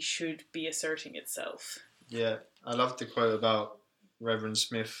Christianity should be asserting itself. Yeah, I love the quote about Reverend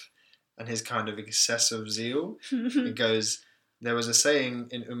Smith and his kind of excessive zeal. It goes, "There was a saying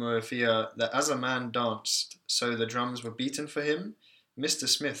in Umuofia that as a man danced, so the drums were beaten for him. Mr.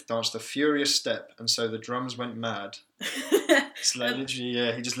 Smith danced a furious step, and so the drums went mad." It's like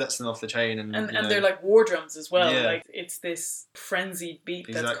literally, he just lets them off the chain, and they're like war drums as well. Yeah. Like, it's this frenzied beat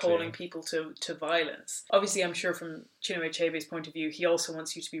that's calling people to violence. Obviously, I'm sure from Chinua Achebe's point of view, he also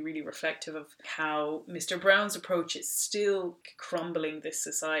wants you to be really reflective of how Mr. Brown's approach is still crumbling this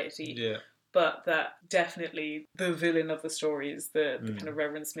society. Yeah. But that definitely the villain of the story is the kind of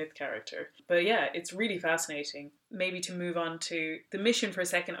Reverend Smith character. But yeah, it's really fascinating. Maybe to move on to the mission for a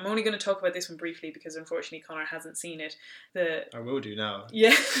second. I'm only going to talk about this one briefly because unfortunately Connor hasn't seen it. I will do now.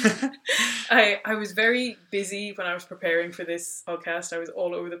 Yeah. I was very busy when I was preparing for this podcast. I was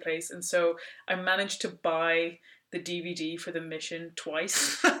all over the place. And so I managed to buy the DVD for the mission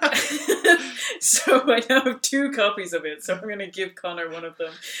twice. So I now have 2 copies of it. So I'm going to give Connor one of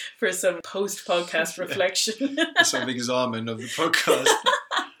them for some post-podcast reflection. The sort of examen of the podcast.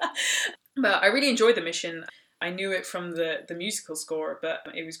 But I really enjoyed the mission. I knew it from the musical score, but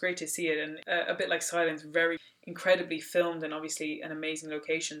it was great to see it. And a bit like Silence, very incredibly filmed and obviously an amazing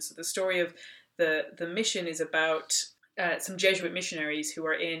location. So the story of the mission is about some Jesuit missionaries who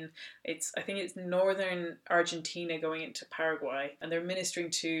are I think it's northern Argentina going into Paraguay, and they're ministering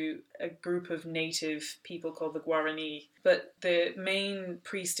to a group of native people called the Guarani. But the main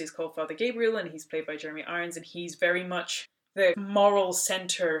priest is called Father Gabriel, and he's played by Jeremy Irons, and he's very much the moral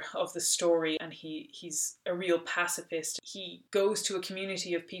centre of the story, and he's a real pacifist. He goes to a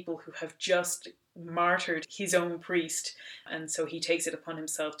community of people who have just martyred his own priest, and so he takes it upon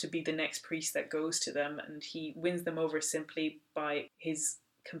himself to be the next priest that goes to them, and he wins them over simply by his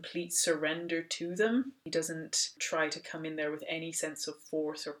complete surrender to them. He doesn't try to come in there with any sense of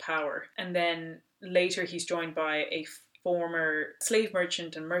force or power. And then later he's joined by a former slave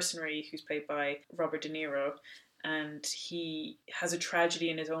merchant and mercenary who's played by Robert De Niro, and he has a tragedy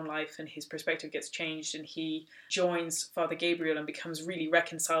in his own life and his perspective gets changed, and he joins Father Gabriel and becomes really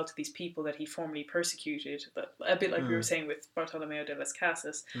reconciled to these people that he formerly persecuted, but a bit like we were saying with Bartolomeo de las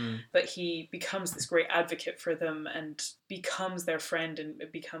Casas. But he becomes this great advocate for them and becomes their friend and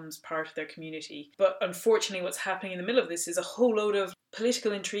becomes part of their community. But unfortunately what's happening in the middle of this is a whole load of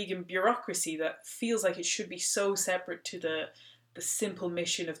political intrigue and bureaucracy that feels like it should be so separate to the simple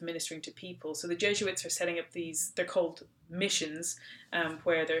mission of ministering to people. So the Jesuits are setting up they're called missions,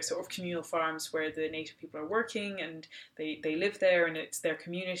 where they're sort of communal farms where the native people are working and they live there and it's their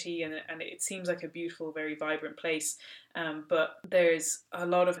community, and it seems like a beautiful, very vibrant place. But there's a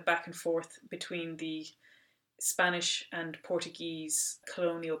lot of back and forth between the Spanish and Portuguese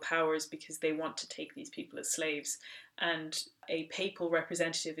colonial powers because they want to take these people as slaves. and a papal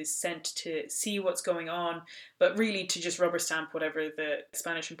representative is sent to see what's going on, but really to just rubber stamp whatever the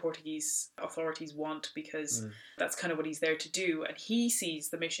Spanish and Portuguese authorities want, because that's kind of what he's there to do. And he sees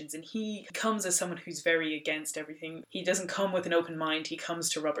the missions, and he comes as someone who's very against everything. He doesn't come with an open mind. He comes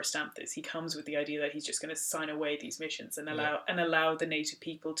to rubber stamp this. He comes with the idea that he's just going to sign away these missions and allow the native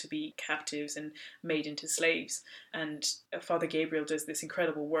people to be captives and made into slaves. And Father Gabriel does this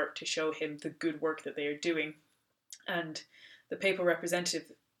incredible work to show him the good work that they are doing. And the papal representative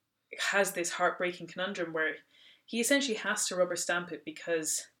has this heartbreaking conundrum where he essentially has to rubber stamp it,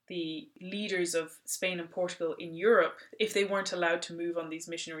 because the leaders of Spain and Portugal in Europe, if they weren't allowed to move on these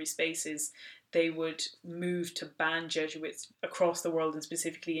missionary spaces, they would move to ban Jesuits across the world, and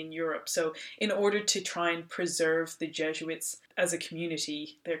specifically in Europe. So in order to try and preserve the Jesuits as a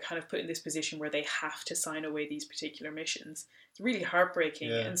community, they're kind of put in this position where they have to sign away these particular missions. It's really heartbreaking.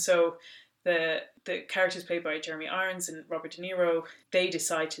 Yeah. And so the characters played by Jeremy Irons and Robert De Niro, they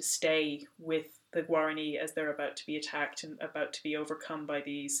decide to stay with the Guarani as they're about to be attacked and about to be overcome by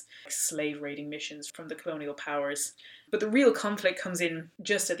these slave raiding missions from the colonial powers. But the real conflict comes in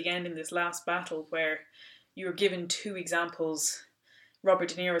just at the end, in this last battle, where you're given two examples. Robert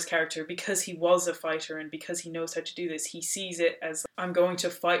De Niro's character, because he was a fighter and because he knows how to do this, he sees it as, I'm going to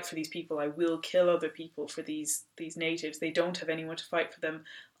fight for these people. I will kill other people for these natives. They don't have anyone to fight for them.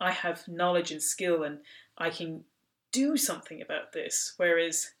 I have knowledge and skill, and I can do something about this.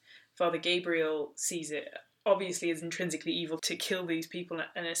 Whereas Father Gabriel sees it obviously as intrinsically evil to kill these people,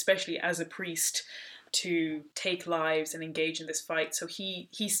 and especially as a priest, to take lives and engage in this fight. So he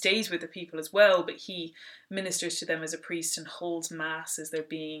stays with the people as well, but he ministers to them as a priest and holds mass as they're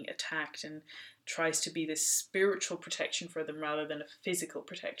being attacked, and tries to be this spiritual protection for them rather than a physical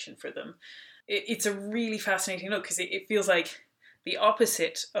protection for them. It's a really fascinating look, because it feels like the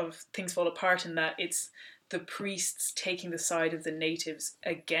opposite of Things Fall Apart, in that it's the priests taking the side of the natives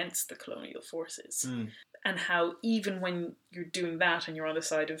against the colonial forces. And how even when you're doing that and you're on the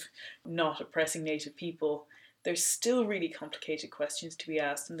side of not oppressing native people, there's still really complicated questions to be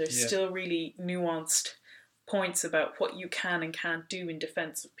asked, and there's still really nuanced points about what you can and can't do in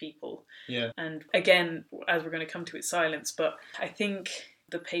defence of people. Yeah. And again, as we're going to come to, it's silence, but I think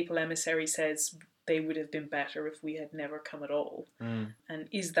the papal emissary says they would have been better if we had never come at all. And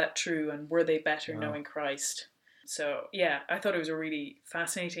is that true? And were they better knowing Christ? So yeah, I thought it was a really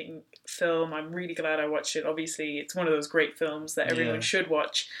fascinating film. I'm really glad I watched it. Obviously, it's one of those great films that everyone should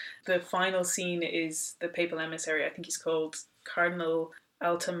watch. The final scene is the papal emissary. I think he's called Cardinal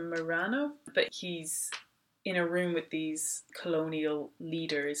Altamirano, but he's in a room with these colonial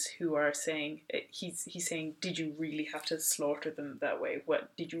leaders who are saying, he's saying, did you really have to slaughter them that way?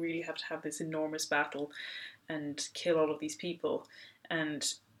 What did you really have to have this enormous battle and kill all of these people?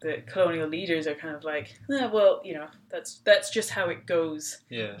 And the colonial leaders are kind of like, well, you know, that's just how it goes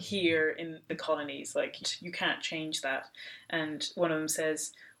here in the colonies. Like, you can't change that. And one of them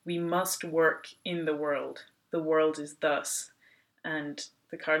says, we must work in the world. The world is thus. And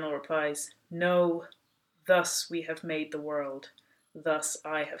the cardinal replies, no, thus we have made the world. Thus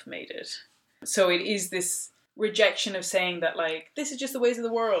I have made it. So it is this rejection of saying that, like, this is just the ways of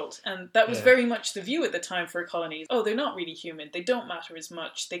the world. And that was very much the view at the time for colonies. Oh, they're not really human. They don't matter as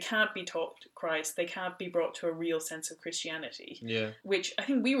much. They can't be taught Christ. They can't be brought to a real sense of Christianity. Yeah. Which I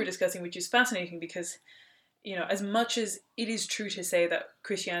think we were discussing, which is fascinating, because, you know, as much as it is true to say that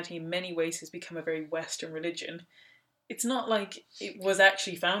Christianity in many ways has become a very Western religion, it's not like it was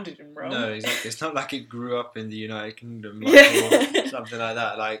actually founded in Rome. No, exactly. It's not like it grew up in the United Kingdom, like, or something like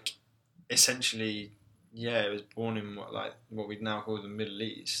that. Like, essentially, it was born in what we'd now call the Middle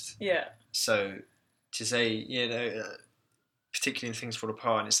East. Yeah. So to say, you know, particularly in Things Fall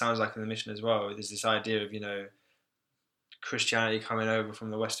Apart, and it sounds like in the mission as well, there's this idea of, you know, Christianity coming over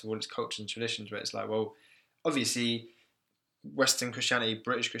from the West with all its cultures and traditions, where it's like, well, obviously, Western Christianity,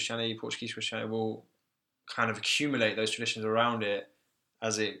 British Christianity, Portuguese Christianity will kind of accumulate those traditions around it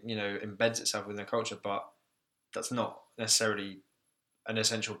as it, you know, embeds itself within the culture, but that's not necessarily an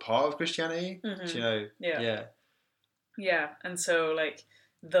essential part of Christianity. You know, yeah. And so, like,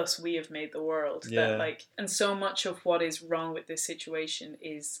 thus we have made the world. That, like, and so much of what is wrong with this situation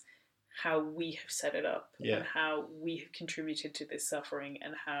is how we have set it up, and how we have contributed to this suffering,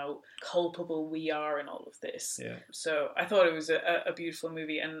 and how culpable we are in all of this. So I thought it was a beautiful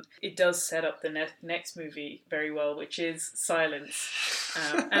movie, and it does set up the next movie very well, which is Silence.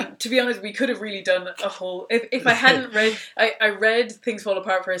 And to be honest, we could have really done a whole, if I hadn't read, I read Things Fall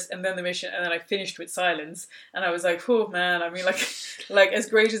Apart first and then The Mission, and then I finished with Silence, and I was like, oh man, I mean, like as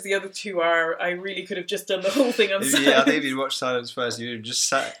great as the other two are, I really could have just done the whole thing on Silence. I think if you'd watched Silence first, you'd have just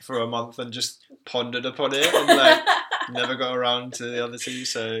sat for a month month and just pondered upon it and like never got around to the other two.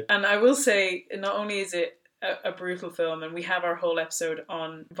 So, and I will say, not only is it a brutal film, and we have our whole episode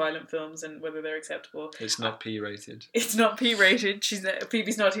on violent films and whether they're acceptable. It's not P-rated. It's not P-rated.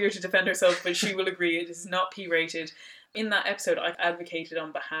 Phoebe's not here to defend herself, but she will agree it is not P-rated. In that episode, I advocated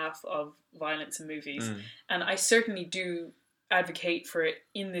on behalf of violence in movies, and I certainly do advocate for it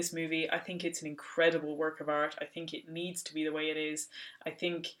in this movie. I think it's an incredible work of art. I think it needs to be the way it is. I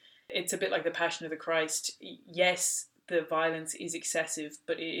think it's a bit like The Passion of the Christ. Yes, the violence is excessive,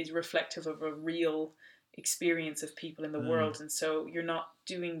 but it is reflective of a real experience of people in the world, and so you're not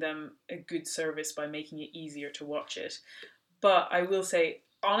doing them a good service by making it easier to watch it. But I will say,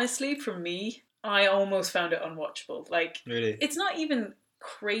 honestly, for me, I almost found it unwatchable. Like, really? It's not even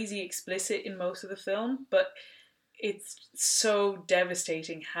crazy explicit in most of the film, but it's so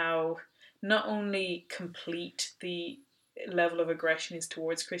devastating how not only complete the level of aggression is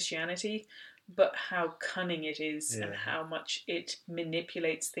towards Christianity, but how cunning it is and how much it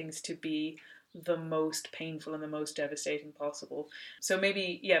manipulates things to be the most painful and the most devastating possible. So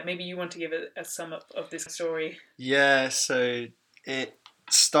maybe you want to give a sum up of this story. Yeah, so it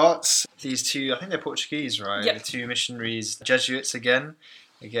starts these two, I think they're Portuguese, right? Yep. The two missionaries, Jesuits again,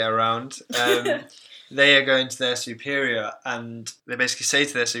 they get around. They are going to their superior and they basically say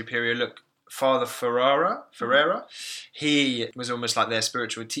to their superior, look, Father Ferreira, he was almost like their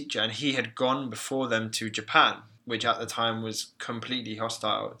spiritual teacher, and he had gone before them to Japan, which at the time was completely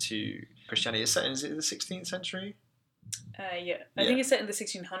hostile to Christianity. It's set in, is it the 16th century? I think it's set in the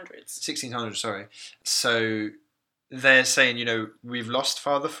 1600s. 1600s, sorry. So they're saying, we've lost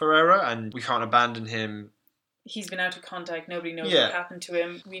Father Ferreira and we can't abandon him. He's been out of contact. Nobody knows what happened to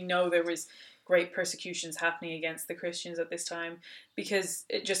him. We know there was great persecutions happening against the Christians at this time, because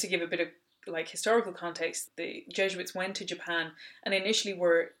just to give a bit of historical context, the Jesuits went to Japan and initially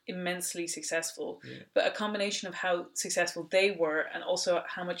were immensely successful, but a combination of how successful they were and also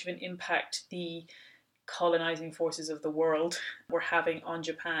how much of an impact the colonizing forces of the world were having on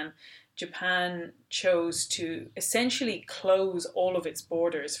Japan chose to essentially close all of its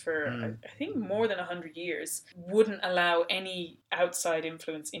borders for I think more than 100 years, wouldn't allow any outside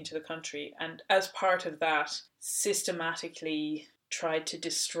influence into the country, and as part of that systematically tried to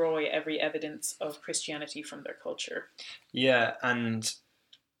destroy every evidence of Christianity from their culture. Yeah, and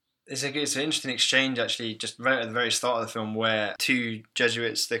it's an interesting exchange actually, just right at the very start of the film, where two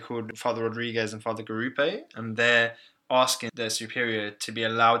Jesuits, they're called Father Rodriguez and Father Garupe, and they're asking their superior to be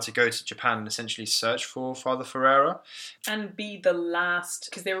allowed to go to Japan and essentially search for Father Ferreira. And be the last,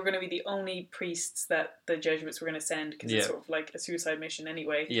 because they were going to be the only priests that the Jesuits were going to send, because it's sort of like a suicide mission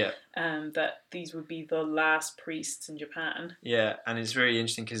anyway. Yeah. That these would be the last priests in Japan. Yeah, and it's very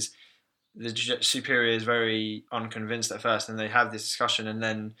interesting because the superior is very unconvinced at first, and they have this discussion, and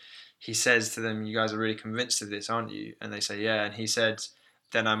then he says to them, you guys are really convinced of this, aren't you? And they say, yeah. And he said,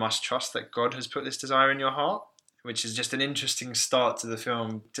 then I must trust that God has put this desire in your heart, which is just an interesting start to the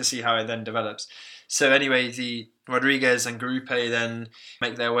film to see how it then develops. So anyway, the Rodriguez and Garupe then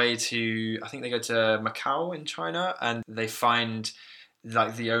make their way to, I think they go to Macau in China, and they find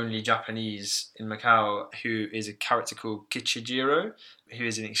the only Japanese in Macau, who is a character called Kichijiro, who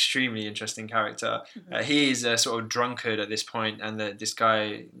is an extremely interesting character. Mm-hmm. He is a sort of drunkard at this point, and this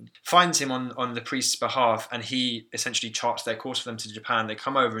guy finds him on the priest's behalf, and he essentially charts their course for them to Japan. They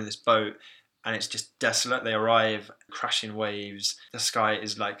come over in this boat, and it's just desolate. They arrive, crashing waves. The sky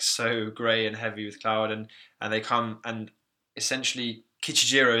is so grey and heavy with cloud, and they come, and essentially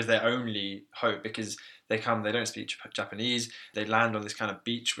Kichijiro is their only hope, because they come, they don't speak Japanese, they land on this kind of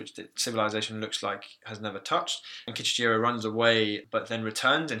beach which the civilization looks like has never touched, and Kichijiro runs away but then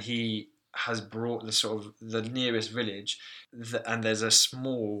returns, and he has brought the nearest village, and there's a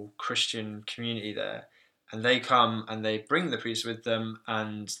small Christian community there, and they come and they bring the priests with them,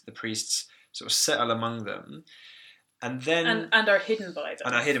 and the priests sort of settle among them, and then and are hidden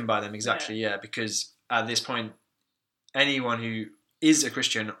by them. Exactly, yeah, because at this point anyone who is a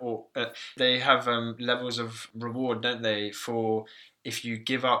Christian, or they have levels of reward, don't they, for if you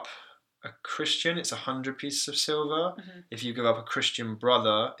give up a Christian, it's 100 pieces of silver. Mm-hmm. If you give up a Christian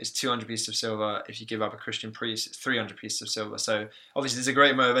brother, it's 200 pieces of silver. If you give up a Christian priest, it's 300 pieces of silver. So obviously there's a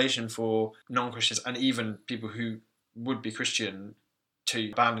great motivation for non-Christians and even people who would be Christian to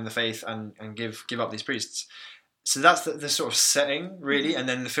abandon the faith and give up these priests. So that's the sort of setting, really. And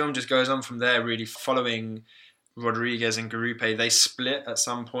then the film just goes on from there, really following Rodriguez and Garupe. They split at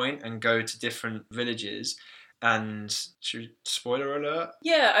some point and go to different villages. And spoiler alert?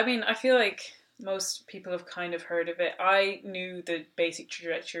 Yeah, I mean, I feel like most people have kind of heard of it. I knew the basic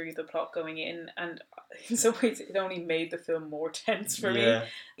trajectory of the plot going in, and in some ways it only made the film more tense for me.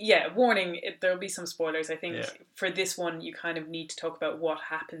 Yeah, warning, there'll be some spoilers. I think for this one you kind of need to talk about what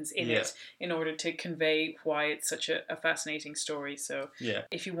happens in it in order to convey why it's such a fascinating story. So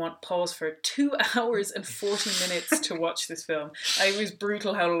if you want, pause for 2 hours and 40 minutes to watch this film. It was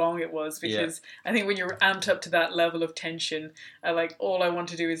brutal how long it was, because I think when you're amped up to that level of tension, all I want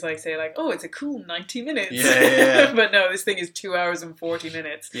to do is say oh, it's a cool 90 minutes. But no, this thing is 2 hours and 40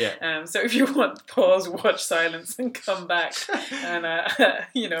 minutes. So if you want, pause, watch Silence, and come back and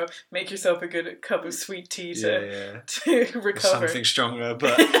make yourself a good cup of sweet tea to recover. Something stronger.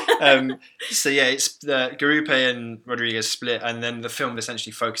 But so it's the Garupe and Rodriguez split, and then the film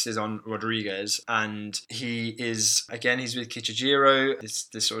essentially focuses on Rodriguez, and he's with Kichijiro,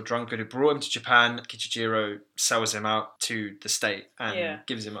 this sort of drunkard who brought him to Japan. Kichijiro sells him out to the state and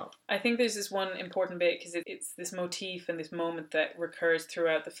gives him up. I think there's this one important bit, because it's this motif and this moment that recurs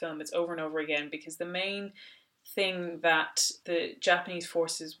throughout the film. It's over and over again, because the main thing that the Japanese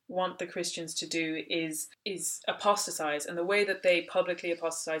forces want the Christians to do is apostatize, and the way that they publicly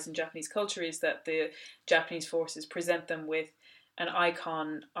apostatize in Japanese culture is that the Japanese forces present them with an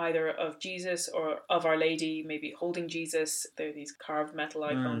icon either of Jesus or of Our Lady, maybe holding Jesus. They're these carved metal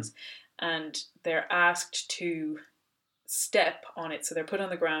icons, and they're asked to step on it. So they're put on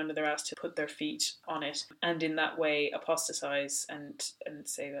the ground and they're asked to put their feet on it, and in that way apostatize and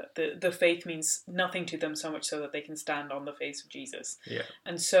say that the faith means nothing to them, so much so that they can stand on the face of Jesus.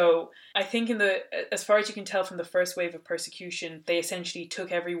 And so I think as far as you can tell from the first wave of persecution, they essentially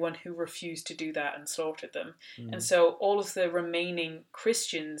took everyone who refused to do that and slaughtered them. And so all of the remaining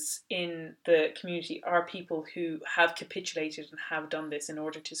Christians in the community are people who have capitulated and have done this in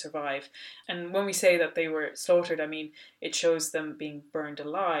order to survive. And when we say that they were slaughtered, I mean, it shows them being burned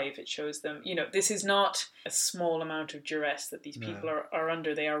alive. It shows them, this is not a small amount of duress that these people are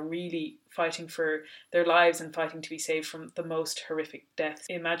under. They are really fighting for their lives and fighting to be saved from the most horrific deaths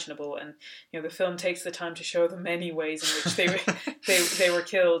imaginable. And the film takes the time to show the many ways in which they were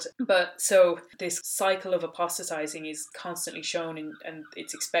killed. But so this cycle of apostatizing is constantly shown, and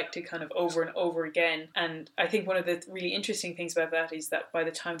it's expected kind of over and over again. And I think one of the really interesting things about that is that by the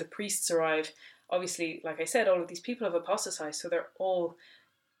time the priests arrive, obviously, like I said, all of these people have apostatized, so they're all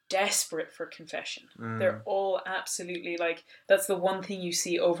desperate for confession. They're all absolutely that's the one thing you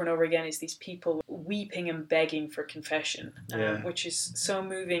see over and over again, is these people weeping and begging for confession, which is so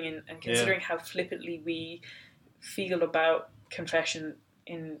moving, and considering how flippantly we feel about confession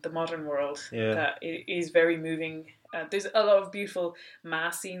in the modern world, that it is very moving. There's a lot of beautiful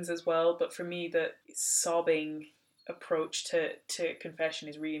mass scenes as well, but for me, the sobbing approach to confession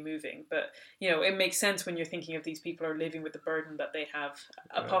is really moving. But it makes sense when you're thinking of these people are living with the burden that they have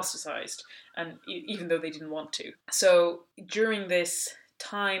apostatized, and even though they didn't want to. So during this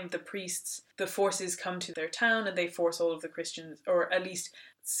time, the forces come to their town, and they force all of the Christians, or at least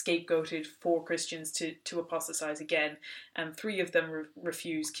scapegoated 4 Christians to apostatize again, and 3 of them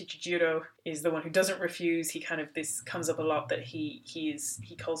refuse. Kichijiro is the one who doesn't refuse. This comes up a lot, that he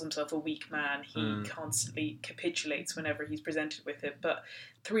calls himself a weak man. He constantly capitulates whenever he's presented with it, but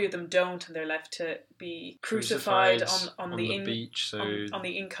 3 of them don't, and they're left to be crucified on the beach, on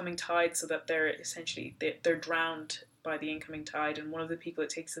the incoming tide, so that they're essentially they're drowned by the incoming tide. And one of the people, it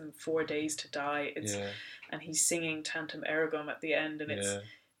takes them 4 days to die. And he's singing Tantum Erugum at the end, and it's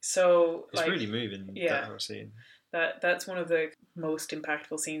really moving. That whole scene. That's one of the most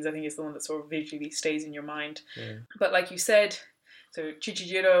impactful scenes. I think it's the one that sort of visually stays in your mind. But like you said, so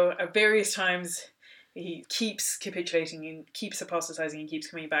Kichijiro at various times he keeps capitulating and keeps apostatizing and keeps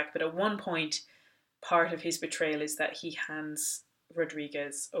coming back. But at one point, part of his betrayal is that he hands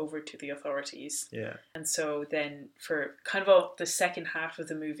Rodriguez over to the authorities. And so then for kind of all the second half of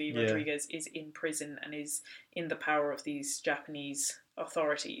the movie, Rodriguez is in prison and is in the power of these Japanese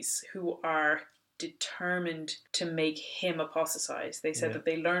authorities, who are determined to make him apostatize. They said that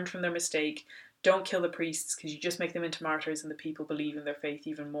they learned from their mistake. Don't kill the priests, because you just make them into martyrs and the people believe in their faith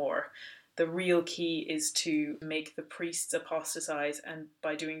even more. The real key is to make the priests apostatize, and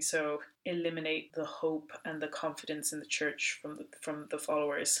by doing so, eliminate the hope and the confidence in the church from the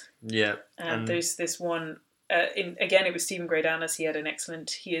followers. And there's this one. Again, it was Stephen Greydanis. He had an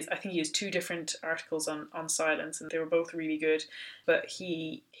excellent. I think he has 2 different articles on silence, and they were both really good. But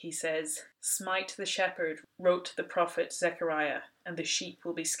he says, "Smite the shepherd," wrote the prophet Zechariah, "and the sheep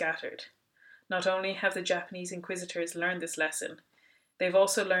will be scattered." Not only have the Japanese inquisitors learned this lesson, they've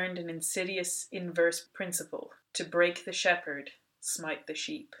also learned an insidious inverse principle: to break the shepherd, smite the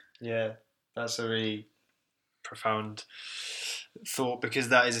sheep. That's a really profound thought, because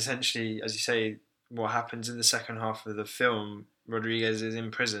that is essentially, as you say, what happens in the second half of the film. Rodriguez is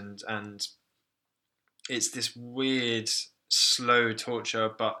imprisoned, and it's this weird, slow torture,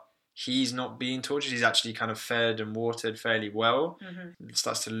 but he's not being tortured. He's actually kind of fed and watered fairly well. Mm-hmm. It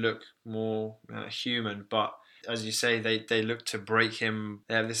starts to look more human, but as you say, they look to break him.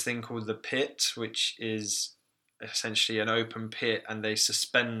 They have this thing called the pit, which is essentially an open pit, and they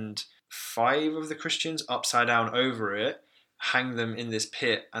suspend 5 of the Christians upside down over it, hang them in this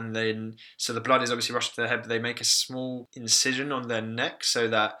pit, and then so the blood is obviously rushing to their head, but they make a small incision on their neck so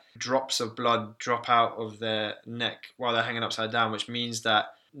that drops of blood drop out of their neck while they're hanging upside down, which means that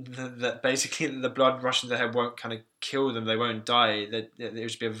basically the blood rushing to their head won't kind of kill them. They won't die. It would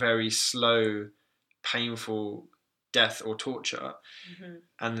just be a very slow, painful death or torture. Mm-hmm.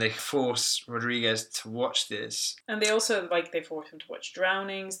 And they force Rodriguez to watch this. And they also, they force him to watch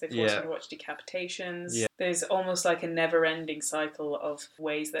drownings, they force him to watch decapitations. Yeah. There's almost like a never-ending cycle of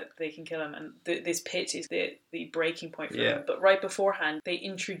ways that they can kill him, and this pit is the breaking point for him. But right beforehand, they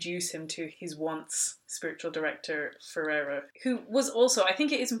introduce him to his once spiritual director, Ferreira, who was also, I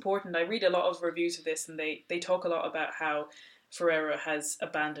think it is important, I read a lot of reviews of this, and they talk a lot about how Ferreira has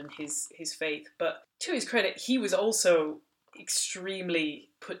abandoned his faith, but to his credit, he was also extremely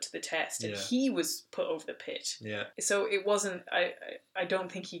put to the test, and he was put over the pit. Yeah. So it wasn't. I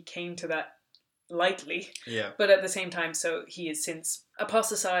don't think he came to that lightly. Yeah. But at the same time, so he has since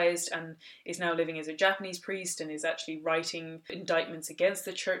apostatized and is now living as a Japanese priest and is actually writing indictments against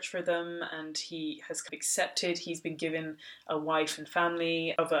the church for them. And he has accepted. He's been given a wife and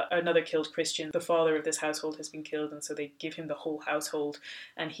family of another killed Christian. The father of this household has been killed, and so they give him the whole household.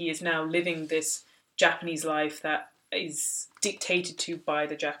 And he is now living this Japanese life that is dictated to by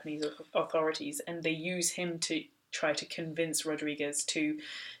the Japanese authorities, and they use him to try to convince Rodriguez to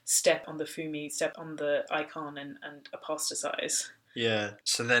step on the Fumi, step on the icon, and apostatize. Yeah,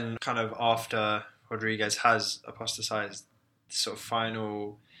 so then kind of after Rodriguez has apostatized, the sort of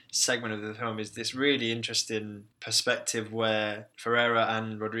final segment of the film is this really interesting perspective where Ferreira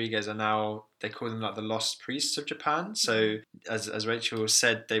and Rodriguez are now, they call them like the lost priests of Japan. So as Rachel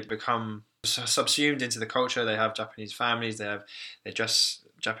said, they've become subsumed into the culture. They have Japanese families, they dress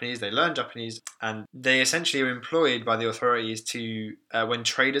Japanese, they learn Japanese, and they essentially are employed by the authorities to, when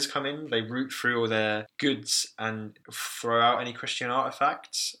traders come in, they root through all their goods and throw out any Christian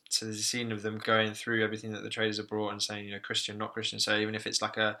artifacts. So there's a scene of them going through everything that the traders have brought and saying, Christian, not Christian. So even if it's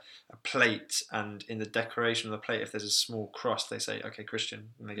like a plate, and in the decoration of the plate, if there's a small cross, they say, okay, Christian,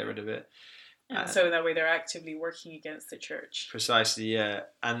 and they get rid of it. And so that way they're actively working against the church. Precisely, yeah.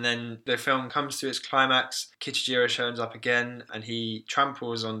 And then the film comes to its climax. Kichijiro shows up again, and he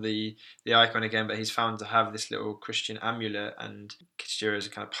tramples on the icon again, but he's found to have this little Christian amulet, and Kichijiro is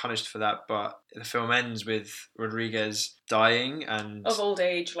kind of punished for that. But the film ends with Rodriguez dying, and of old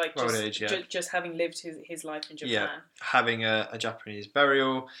age, just having lived his life in Japan. Yeah, having a Japanese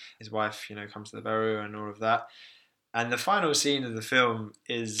burial. His wife, comes to the burial and all of that. And the final scene of the film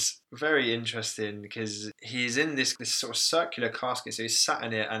is very interesting because he's in this sort of circular casket. So he's sat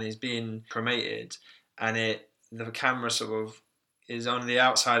in it and he's being cremated, and the camera sort of is on the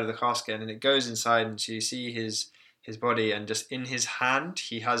outside of the casket, and then it goes inside, and so you see his body, and just in his hand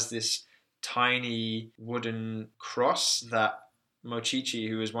he has this tiny wooden cross that Mochichi,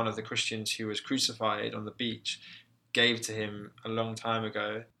 who was one of the Christians who was crucified on the beach, gave to him a long time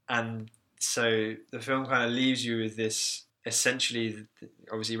ago. And so the film kind of leaves you with this, essentially,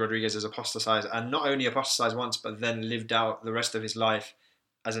 obviously Rodriguez is apostatized, and not only apostatized once, but then lived out the rest of his life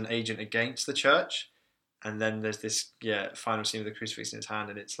as an agent against the church. And then there's this, final scene with the crucifix in his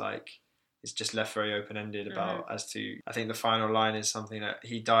hand, and it's like, it's just left very open-ended about as to, I think the final line is something that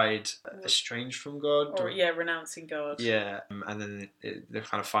he died estranged from God. Or renouncing God. Yeah, and then the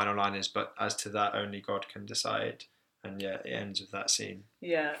kind of final line is, but as to that, only God can decide. And it ends with that scene.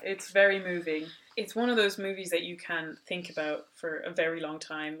 Yeah, it's very moving. It's one of those movies that you can think about for a very long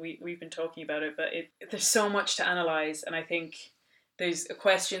time. We've been talking about it, but there's so much to analyse, and I think there's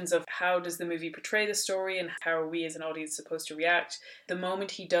questions of how does the movie portray the story and how are we as an audience supposed to react. The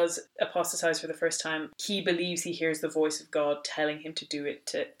moment he does apostatize for the first time, he believes he hears the voice of God telling him to do it,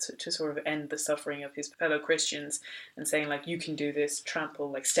 to sort of end the suffering of his fellow Christians, and saying, like, you can do this,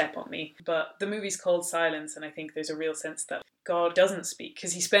 trample, like, step on me. But the movie's called Silence, and I think there's a real sense that God doesn't speak,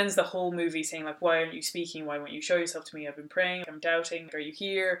 because he spends the whole movie saying, like, why aren't you speaking? Why won't you show yourself to me? I've been praying, I'm doubting. Are you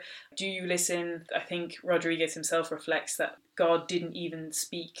here? Do you listen? I think Rodriguez himself reflects that God didn't even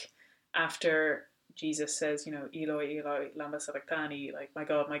speak after Jesus says, Eloi, Eloi, lama sabachthani, like, my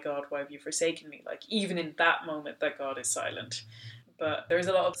God, why have you forsaken me? Like, even in that moment that God is silent. but there's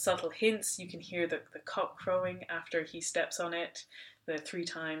a lot of subtle hints. You can hear the cock crowing after he steps on it, the 3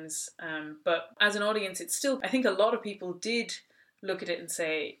 times. But as an audience, it's still, I think a lot of people did look at it and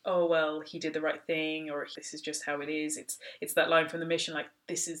say, oh, well, he did the right thing, or this is just how it is. It's that line from The Mission, like,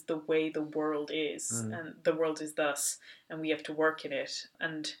 this is the way the world is, and the world is thus, and we have to work in it.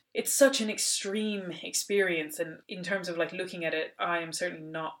 And it's such an extreme experience, and in terms of like looking at it, I am certainly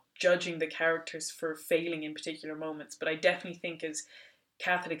not judging the characters for failing in particular moments, but I definitely think as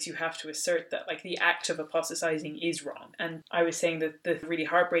Catholics, you have to assert that like the act of apostatizing is wrong. And I was saying that the really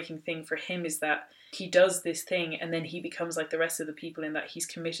heartbreaking thing for him is that he does this thing and then he becomes like the rest of the people in that he's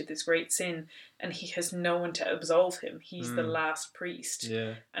committed this great sin and he has no one to absolve him. He's the last priest.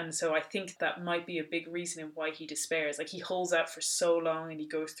 Yeah. And so I think that might be a big reason in why he despairs. Like he holds out for so long and he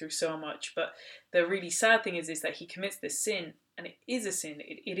goes through so much. But the really sad thing is that he commits this sin. And it is a sin.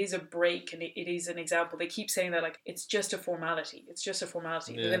 It is a break, and it is an example. They keep saying that like it's just a formality. It's just a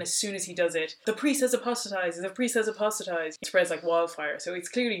formality. Yeah. But then as soon as he does it, the priest has apostatized. The priest has apostatized. It spreads like wildfire. So it's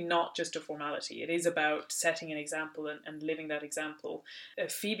clearly not just a formality. It is about setting an example and living that example.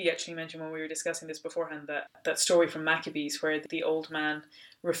 Phoebe actually mentioned when we were discussing this beforehand that story from Maccabees where the old man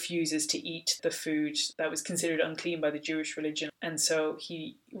refuses to eat the food that was considered unclean by the Jewish religion, and so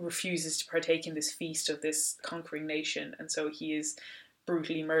he refuses to partake in this feast of this conquering nation, and so he is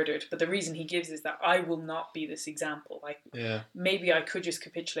brutally murdered. But the reason he gives is that I will not be this example. Like, maybe I could just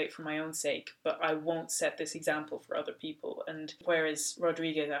capitulate for my own sake, but I won't set this example for other people. And whereas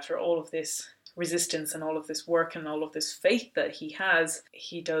Rodriguez, after all of this resistance and all of this work and all of this faith that he has,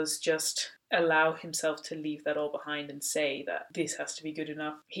 he does just allow himself to leave that all behind and say that this has to be good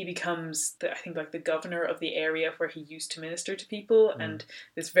enough. He becomes, I think, like the governor of the area where he used to minister to people, and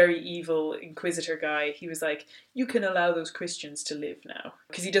this very evil inquisitor guy, he was like, you can allow those Christians to live now.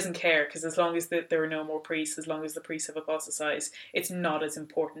 Because he doesn't care, because as long as there are no more priests, as long as the priests have apostatized, it's not as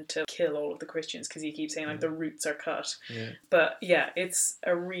important to kill all of the Christians, because he keeps saying like the roots are cut. Yeah. But yeah, it's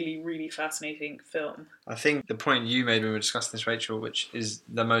a really, really fascinating film. I think the point you made when we were discussing this, Rachel, which is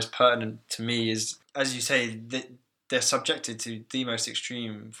the most pertinent to me, is, as you say, that they're subjected to the most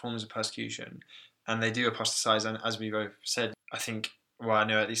extreme forms of persecution, and they do apostatize. And as we both said, I think, well, I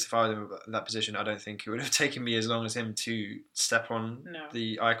know at least if I was in that position, I don't think it would have taken me as long as him to step on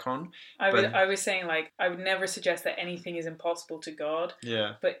the icon. I was saying, like, I would never suggest that anything is impossible to God.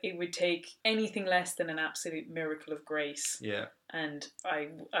 Yeah. But it would take anything less than an absolute miracle of grace. Yeah. And I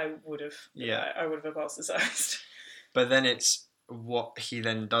would have. Yeah. I would have apostatized. But then it's what he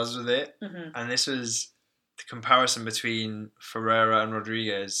then does with it. Mm-hmm. And this was the comparison between Ferreira and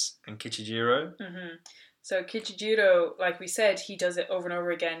Rodriguez and Kichijiro. Mm-hmm. So Kichijiro, like we said, he does it over and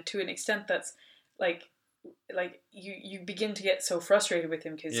over again to an extent that's like you begin to get so frustrated with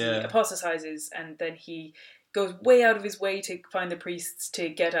him because he apostatizes and then he goes way out of his way to find the priests to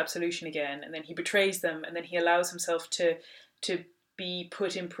get absolution again, and then he betrays them, and then he allows himself to be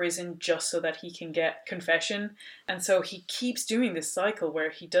put in prison just so that he can get confession. And so he keeps doing this cycle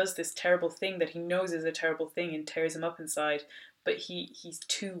where he does this terrible thing that he knows is a terrible thing and tears him up inside, but he's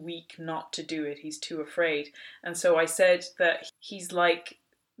too weak not to do it. He's too afraid. And so I said that he's like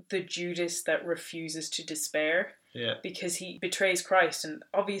the Judas that refuses to despair, because he betrays Christ, and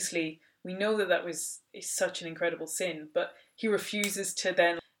obviously we know that is such an incredible sin, but he refuses to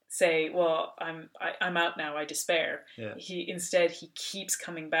then say, well, I'm out now, I despair. Yeah. He keeps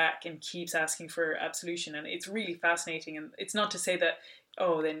coming back and keeps asking for absolution, and it's really fascinating. And it's not to say that,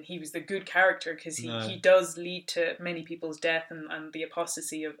 oh, then he was the good character, because he does lead to many people's death and the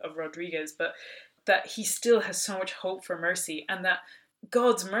apostasy of Rodriguez, but that he still has so much hope for mercy, and that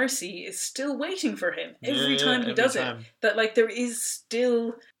God's mercy is still waiting for him every time he does it. That like there is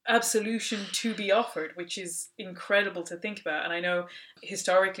still absolution to be offered, which is incredible to think about. And I know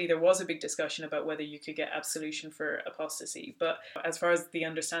historically there was a big discussion about whether you could get absolution for apostasy, but as far as the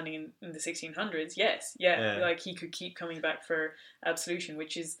understanding in the 1600s, like he could keep coming back for absolution,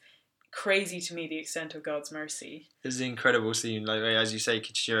 which is crazy to me, the extent of God's mercy. It's an incredible scene. Like, as you say,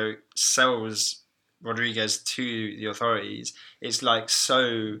 Kichijiro sells Rodriguez to the authorities. It's like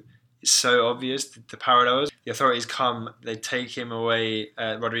so obvious, the parallels. The authorities come, they take him away,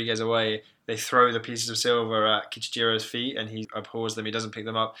 Rodriguez away, they throw the pieces of silver at Kichijiro's feet and he abhors them, he doesn't pick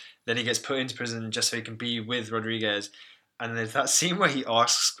them up. Then he gets put into prison just so he can be with Rodriguez. And there's that scene where he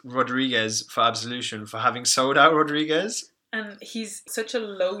asks Rodriguez for absolution for having sold out Rodriguez. And he's such a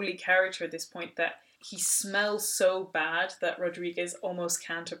lowly character at this point that he smells so bad that Rodriguez almost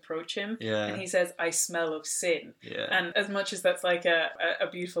can't approach him. Yeah. And he says, I smell of sin. Yeah. And as much as that's like a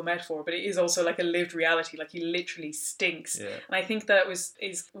beautiful metaphor, but it is also like a lived reality. Like he literally stinks. Yeah. And I think that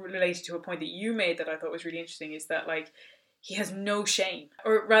is related to a point that you made that I thought was really interesting, is that like he has no shame,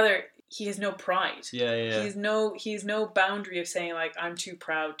 or rather, he has no pride. Yeah. He has no boundary of saying like, I'm too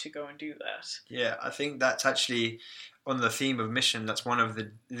proud to go and do that. Yeah, I think that's actually on the theme of mission. That's one of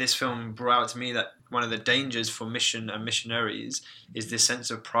this film brought out to me that one of the dangers for mission and missionaries is this sense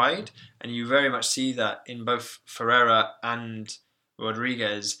of pride, and you very much see that in both Ferreira and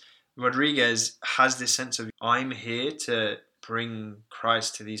Rodriguez. Rodriguez has this sense of, I'm here to bring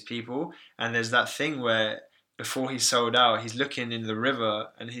Christ to these people, and there's that thing where before he's sold out, he's looking in the river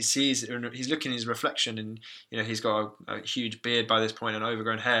and he's looking at his reflection, and he's got a huge beard by this point and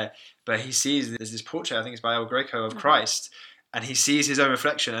overgrown hair, but he sees there's this portrait, I think it's by El Greco, of Christ, and he sees his own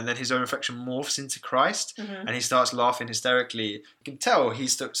reflection, and then his own reflection morphs into Christ, and he starts laughing hysterically. You can tell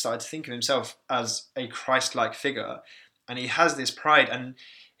he's started to think of himself as a Christ-like figure, and he has this pride, and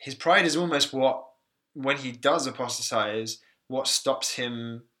his pride is almost what, when he does apostatize, what stops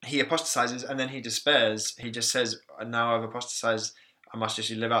him. He apostatizes and then he despairs. He just says, now I've apostatized, I must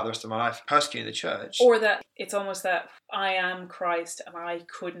just live out the rest of my life persecuting the church. Or that it's almost that I am Christ and I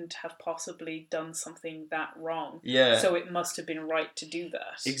couldn't have possibly done something that wrong. Yeah. So it must have been right to do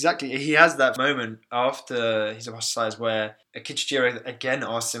that. Exactly. He has that moment after he's apostatized where Kichijiro again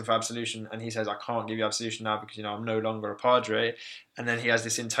asks him for absolution, and he says, I can't give you absolution now because, I'm no longer a padre. And then he has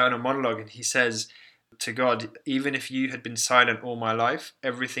this internal monologue and he says to God, even if you had been silent all my life,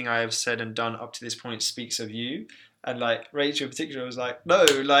 everything I have said and done up to this point speaks of you. And like Rachel in particular was like, no,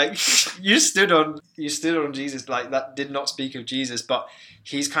 like you stood on Jesus, like that did not speak of Jesus. But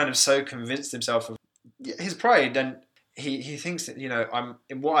he's kind of so convinced himself of his pride, and he thinks that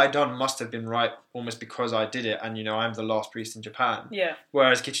what I done must have been right almost because I did it, and I'm the last priest in Japan. Yeah.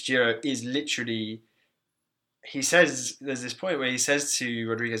 Whereas Kichijiro is literally, he says, there's this point where he says to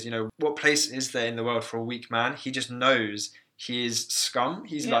Rodriguez, what place is there in the world for a weak man? He just knows he is scum.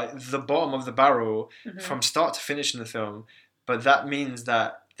 He's like the bottom of the barrel from start to finish in the film. But that means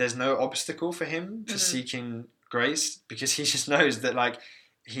that there's no obstacle for him for seeking grace, because he just knows that like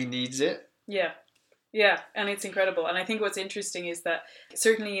he needs it. Yeah. Yeah. And it's incredible. And I think what's interesting is that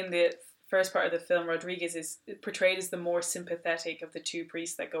certainly in the first part of the film, Rodriguez is portrayed as the more sympathetic of the two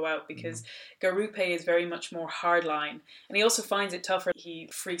priests that go out, because Garupe is very much more hardline, and he also finds it tougher. He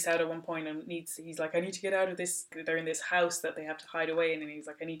freaks out at one point and he's like, I need to get out of this. They're in this house that they have to hide away in, and he's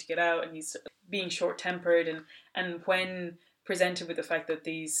like, I need to get out, and he's being short-tempered, and when presented with the fact that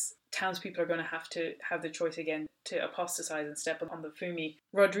these townspeople are going to have the choice again to apostatize and step on the Fumi,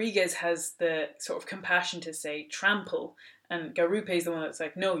 Rodriguez has the sort of compassion to say, trample. And Garupe is the one that's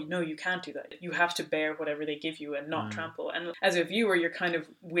like, no, you can't do that. You have to bear whatever they give you and not trample. And as a viewer, you're kind of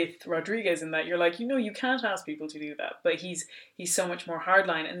with Rodriguez in that you're like, you can't ask people to do that. But he's so much more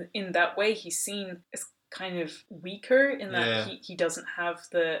hardline. And in that way, he's seen as kind of weaker in that he doesn't have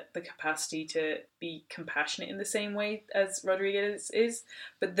the capacity to be compassionate in the same way as Rodriguez is.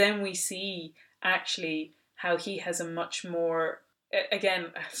 But then we see actually how he has a much more, again,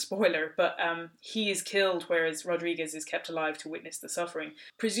 spoiler, but he is killed, whereas Rodriguez is kept alive to witness the suffering,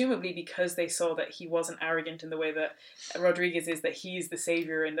 presumably because they saw that he wasn't arrogant in the way that Rodriguez is, that he is the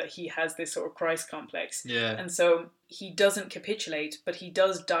savior and that he has this sort of Christ complex. Yeah. And so he doesn't capitulate, but he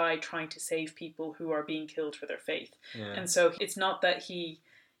does die trying to save people who are being killed for their faith. Yeah. And so it's not that he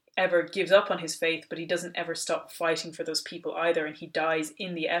ever gives up on his faith, but he doesn't ever stop fighting for those people either, and he dies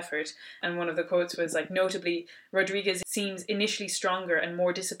in the effort. And one of the quotes was like, notably, Rodriguez seems initially stronger and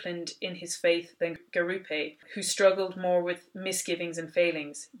more disciplined in his faith than Garupe, who struggled more with misgivings and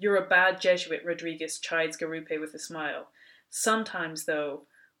failings. You're a bad Jesuit, Rodriguez chides Garupe with a smile. Sometimes, though,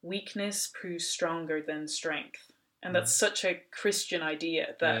 weakness proves stronger than strength. And that's such a Christian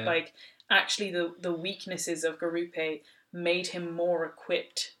idea that like actually the weaknesses of Garupe made him more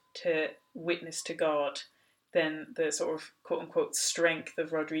equipped to witness to God than the sort of quote-unquote strength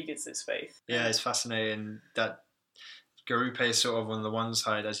of Rodriguez's faith. Yeah, it's fascinating that Garupe is sort of on the one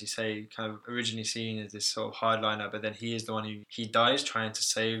side, as you say, kind of originally seen as this sort of hardliner, but then he is the one he dies trying to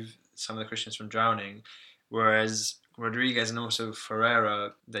save some of the Christians from drowning, whereas Rodriguez and also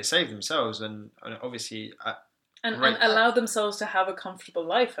Ferreira, they save themselves, and obviously... And allow themselves to have a comfortable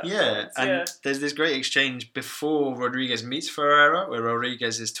life afterwards. There's this great exchange before Rodriguez meets Ferreira, where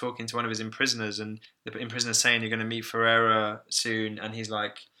Rodriguez is talking to one of his imprisoners, and the imprisoner's saying, you're going to meet Ferreira soon, and he's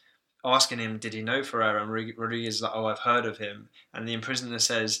like asking him, did he know Ferreira? And Rodriguez is like, oh, I've heard of him. And the imprisoner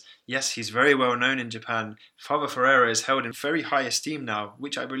says, yes, he's very well known in Japan. Father Ferreira is held in very high esteem now,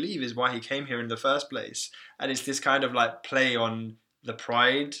 which I believe is why he came here in the first place. And it's this kind of like play on the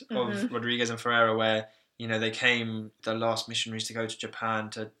pride of Rodriguez and Ferreira, where they came the last missionaries to go to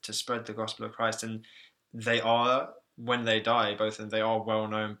Japan to spread the gospel of Christ, and they are when they die, both of them, they are well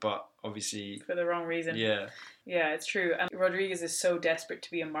known, but obviously for the wrong reason. Yeah. Yeah, it's true. And Rodriguez is so desperate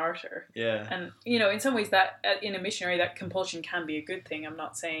to be a martyr. Yeah. And, you know, in some ways that, in a missionary, that compulsion can be a good thing. I'm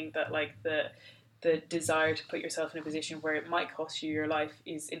not saying that, like, the desire to put yourself in a position where it might cost you your life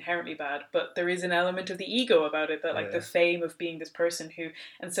is inherently bad, but there is an element of the ego about it, that, like, the fame of being this person who,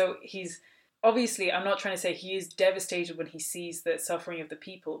 and so he's, obviously, I'm not trying to say he is devastated when he sees the suffering of the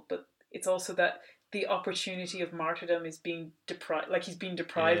people, but it's also that the opportunity of martyrdom is being deprived, like he's being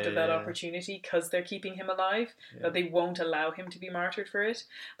deprived of that opportunity because they're keeping him alive, that they won't allow him to be martyred for it.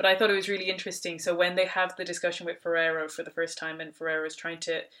 But I thought it was really interesting. So when they have the discussion with Ferrero for the first time, and Ferrero is trying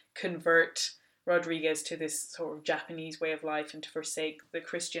to convert Rodriguez to this sort of Japanese way of life and to forsake the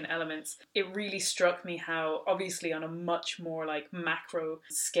Christian elements, it really struck me how, obviously on a much more like macro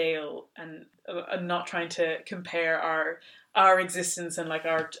scale, and not trying to compare our existence and like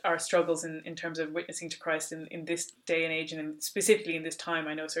our struggles in terms of witnessing to Christ in this day and age, and specifically in this time.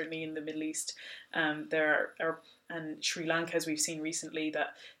 I know certainly in the Middle East there are and Sri Lanka, as we've seen recently,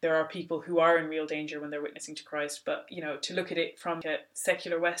 that there are people who are in real danger when they're witnessing to Christ. But, you know, to look at it from a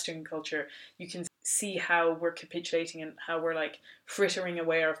secular Western culture, you can see how we're capitulating and how we're like frittering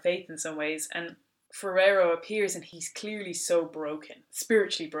away our faith in some ways. And Ferrero appears and he's clearly so broken,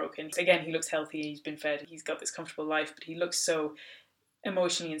 spiritually broken. Again, he looks healthy, he's been fed, he's got this comfortable life, but he looks so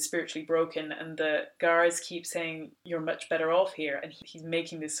emotionally and spiritually broken, and the guards keep saying, you're much better off here, and he's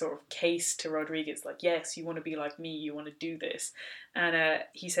making this sort of case to Rodriguez, like, yes, you want to be like me, you want to do this, and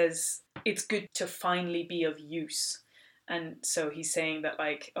he says it's good to finally be of use. And so he's saying that,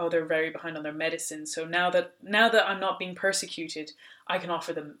 like, oh, they're very behind on their medicine, so now that I'm not being persecuted, I can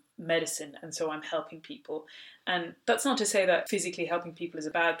offer them medicine, and so I'm helping people. And that's not to say that physically helping people is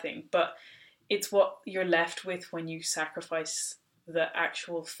a bad thing, but it's what you're left with when you sacrifice the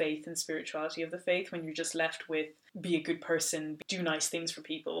actual faith and spirituality of the faith, when you're just left with be a good person, do nice things for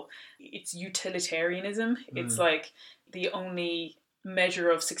people. It's utilitarianism. It's like the only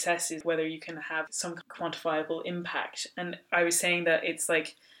measure of success is whether you can have some quantifiable impact. And I was saying that it's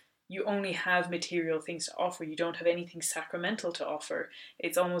like you only have material things to offer, you don't have anything sacramental to offer.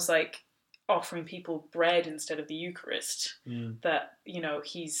 It's almost like offering people bread instead of the Eucharist, that, you know,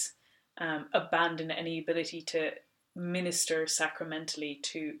 he's abandoned any ability to minister sacramentally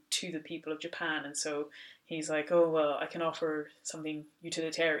to the people of Japan. And so he's like, oh, well, I can offer something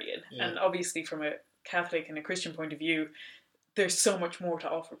utilitarian. And obviously from a Catholic and a Christian point of view, there's so much more to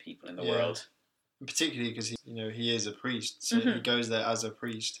offer people in the world. Particularly because he is a priest, so he goes there as a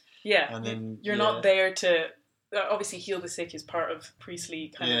priest. Yeah, and then you're not there to obviously heal the sick is part of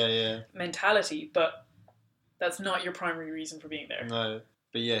priestly kind of mentality, but that's not your primary reason for being there. No,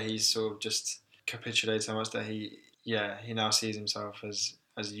 but he's sort of just capitulated so much that he now sees himself as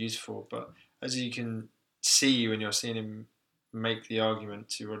useful. But as you can see when you're seeing him make the argument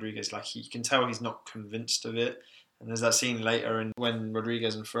to Rodriguez, like, you can tell he's not convinced of it. And there's that scene later, and when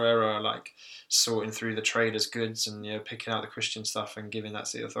Rodriguez and Ferrero are like sorting through the traders' goods and picking out the Christian stuff and giving that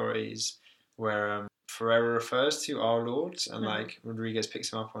to the authorities, where Ferrero refers to our Lord, and like Rodriguez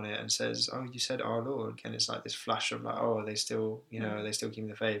picks him up on it and says, "Oh, you said our Lord," and it's like this flash of like, "Oh, are they still are they still keeping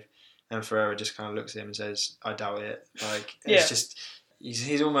the faith?" And Ferrero just kind of looks at him and says, "I doubt it." Like, it's just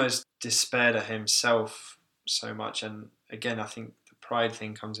he's almost despaired at himself so much. And again, I think the pride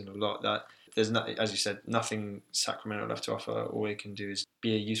thing comes in a lot, that there's not, as you said, nothing sacramental left to offer. All he can do is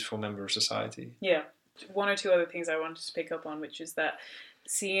be a useful member of society. Yeah. One or two other things I wanted to pick up on, which is that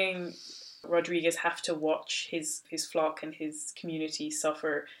seeing Rodriguez have to watch his flock and his community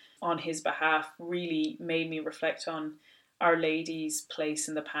suffer on his behalf really made me reflect on Our Lady's place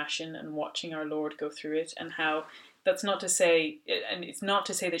in the Passion and watching our Lord go through it, and how that's not to say, and it's not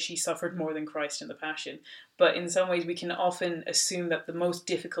to say that she suffered more than Christ in the Passion, but in some ways we can often assume that the most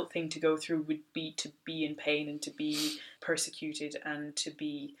difficult thing to go through would be to be in pain and to be persecuted and to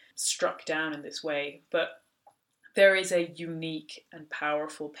be struck down in this way. But there is a unique and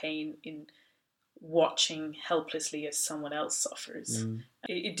powerful pain in watching helplessly as someone else suffers.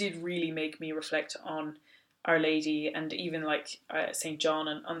 It did really make me reflect on Our Lady, and even like St. John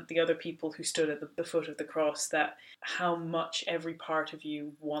and the other people who stood at the foot of the cross, that how much every part of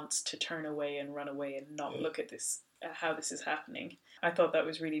you wants to turn away and run away and not look at this, how this is happening. I thought that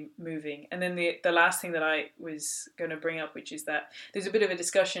was really moving. And then the last thing that I was going to bring up, which is that there's a bit of a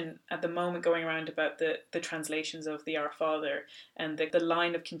discussion at the moment going around about the translations of the Our Father, and the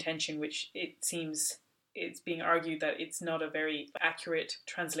line of contention, which it seems it's being argued that it's not a very accurate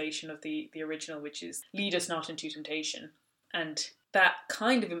translation of the original, which is "lead us not into temptation." And that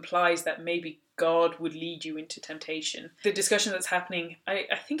kind of implies that maybe God would lead you into temptation. The discussion that's happening, I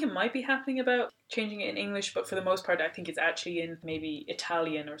think it might be happening about changing it in English, but for the most part I think it's actually in maybe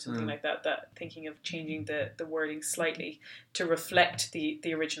Italian or something like that, thinking of changing the wording slightly to reflect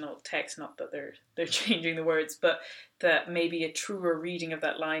the original text. Not that they're changing the words, but that maybe a truer reading of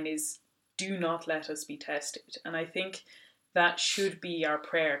that line is, do not let us be tested. And I think that should be our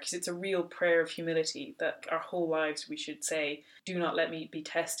prayer, because it's a real prayer of humility that our whole lives we should say, do not let me be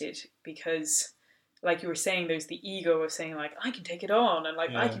tested, because like you were saying, there's the ego of saying like, I can take it on, and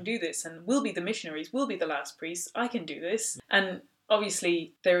like I can do this, and we'll be the missionaries, we'll be the last priests, I can do this. And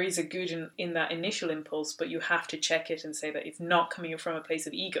obviously there is a good in that initial impulse, but you have to check it and say that it's not coming from a place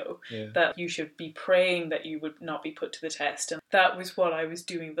of ego, that you should be praying that you would not be put to the test. And that was what I was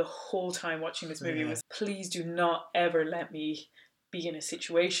doing the whole time watching this movie, was please do not ever let me be in a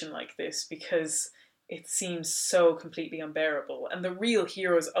situation like this, because it seems so completely unbearable. And the real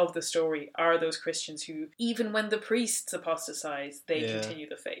heroes of the story are those Christians who, even when the priests apostatize, they continue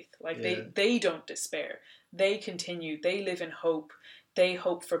the faith. Like they don't despair. They continue. They live in hope. They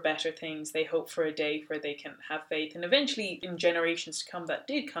hope for better things. They hope for a day where they can have faith. And eventually, in generations to come, that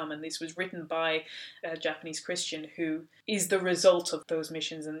did come. And this was written by a Japanese Christian who is the result of those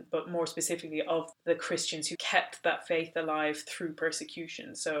missions, but more specifically of the Christians who kept that faith alive through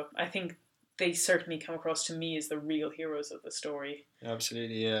persecution. So I think they certainly come across to me as the real heroes of the story.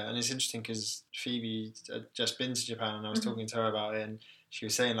 Absolutely, yeah. And it's interesting because Phoebe had just been to Japan, and I was talking to her about it, and she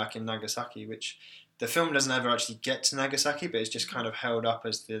was saying like in Nagasaki, which the film doesn't ever actually get to Nagasaki, but it's just kind of held up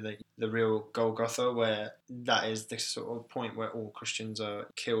as the real Golgotha, where that is the sort of point where all Christians are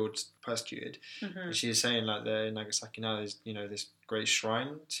killed, persecuted. And she was saying like there in Nagasaki now there's, you know, this great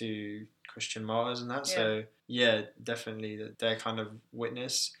shrine to Christian martyrs and that. So yeah, definitely their kind of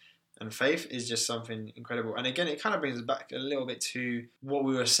witness and faith is just something incredible. And again, it kind of brings us back a little bit to what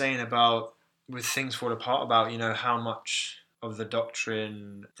we were saying about with Things Fall Apart, about, you know, how much of the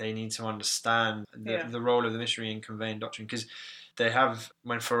doctrine they need to understand, the role of the missionary in conveying doctrine. Because they have,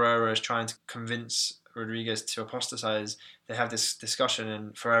 when Ferreira is trying to convince Rodriguez to apostatize, they have this discussion,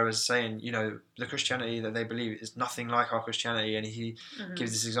 and Ferreira's saying, you know, the Christianity that they believe is nothing like our Christianity. And he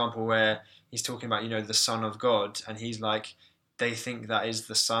gives this example where he's talking about, you know, the Son of God, and he's like, they think that is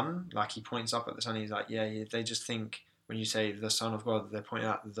the Son. Like, he points up at the Son, he's like, yeah, they just think when you say the Son of God, they're pointing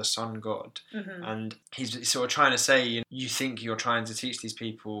out the Son God. And he's sort of trying to say, you think you're trying to teach these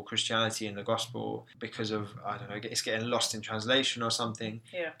people Christianity and the gospel because of, I don't know, it's getting lost in translation or something.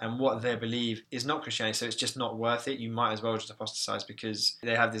 And what they believe is not Christianity, so it's just not worth it. You might as well just apostatize, because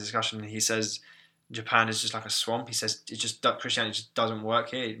they have this discussion, and he says Japan is just like a swamp. He says Christianity just doesn't work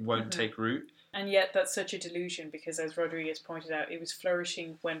here. It won't take root. And yet that's such a delusion, because as Rodriguez pointed out, it was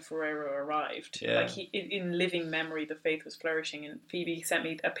flourishing when Ferreira arrived. Like, in living memory, the faith was flourishing. And Phoebe sent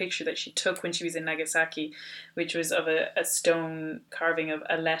me a picture that she took when she was in Nagasaki, which was of a stone carving of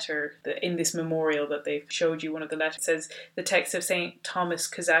a letter in this memorial that they showed you. One of the letters says the text of St. Thomas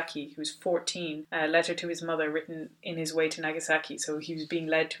Kazaki, who was 14, a letter to his mother written in his way to Nagasaki. So he was being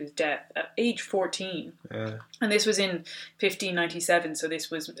led to his death at age 14. And this was in 1597, so this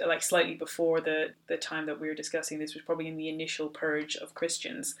was like slightly before the time that we were discussing. This was probably in the initial purge of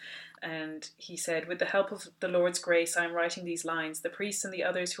Christians. And he said, with the help of the Lord's grace, I am writing these lines. The priests and the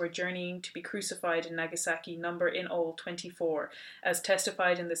others who are journeying to be crucified in Nagasaki number in all 24, as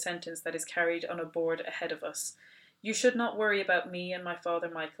testified in the sentence that is carried on a board ahead of us. You should not worry about me and my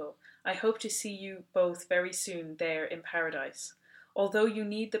father Michael. I hope to see you both very soon there in paradise. Although you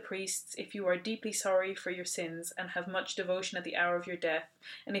need the priests, if you are deeply sorry for your sins and have much devotion at the hour of your death,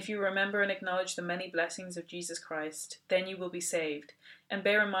 and if you remember and acknowledge the many blessings of Jesus Christ, then you will be saved. And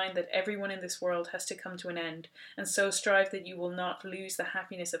bear in mind that everyone in this world has to come to an end, and so strive that you will not lose the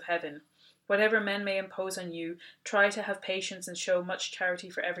happiness of heaven. Whatever men may impose on you, try to have patience and show much charity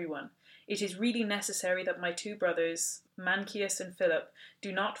for everyone. It is really necessary that my two brothers, Manchius and Philip,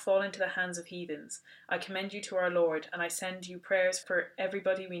 do not fall into the hands of heathens. I commend you to our Lord, and I send you prayers for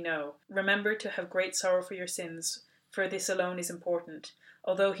everybody we know. Remember to have great sorrow for your sins, for this alone is important.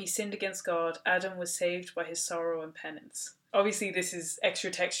 Although he sinned against God, Adam was saved by his sorrow and penance. Obviously, this is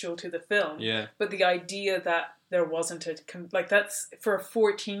extra textual to the film, but the idea that there wasn't that's for a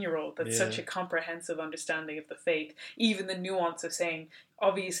 14-year-old, that's such a comprehensive understanding of the faith. Even the nuance of saying,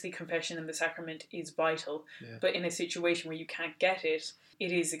 obviously confession and the sacrament is vital, but in a situation where you can't get it,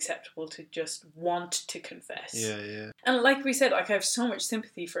 it is acceptable to just want to confess. And like we said, like, I have so much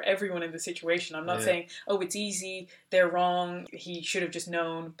sympathy for everyone in the situation. I'm not saying, oh, it's easy, they're wrong, he should have just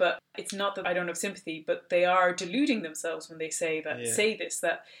known. But it's not that I don't have sympathy, but they are deluding themselves when they say that, say this,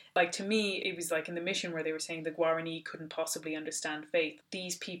 that Like, to me, it was like in the mission where they were saying the Guarani couldn't possibly understand faith.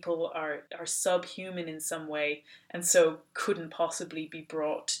 These people are subhuman in some way, and so couldn't possibly be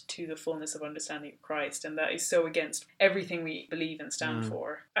brought to the fullness of understanding of Christ. And that is so against everything we believe and stand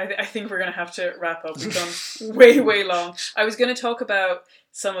for. I think we're going to have to wrap up. We've gone way long. I was going to talk about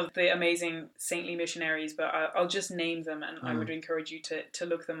some of the amazing saintly missionaries, but I'll just name them, and I would encourage you to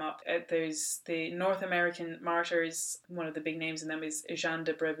look them up. There's the North American martyrs. One of the big names in them is Jean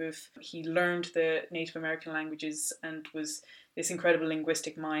de Brebeuf. He learned the Native American languages and was this incredible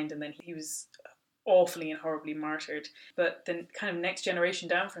linguistic mind, and then he was awfully and horribly martyred. But the kind of next generation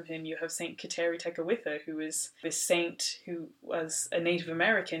down from him, you have Saint Kateri Tekakwitha, who is this saint who was a Native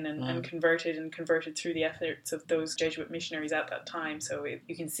American and converted through the efforts of those Jesuit missionaries at that time. So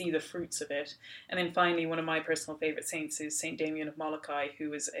you can see the fruits of it. And then finally, one of my personal favourite saints is Saint Damien of Molokai,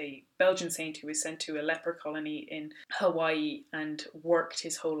 who was a Belgian saint who was sent to a leper colony in Hawaii and worked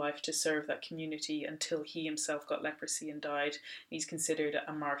his whole life to serve that community until he himself got leprosy and died. He's considered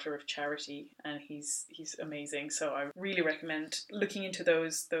a martyr of charity, and he's amazing. So I really recommend looking into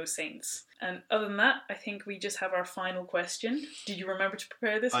those saints. And other than that, I think we just have our final question. Did you remember to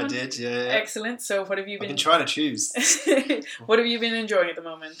prepare this one? I did, yeah. Excellent. So what have you been... I've been trying to choose. What have you been enjoying at the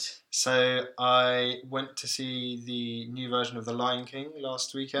moment? So I went to see the new version of The Lion King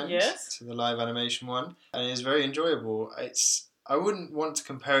last weekend. Yes. To the live animation one. And it was very enjoyable. I wouldn't want to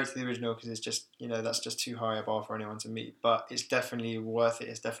compare it to the original because it's just, that's just too high a bar for anyone to meet. But it's definitely worth it.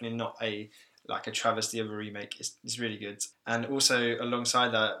 It's definitely not a travesty of a remake. It's really good. And also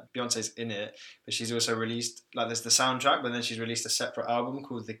alongside that, Beyonce's in it, but she's also released, there's the soundtrack, but then she's released a separate album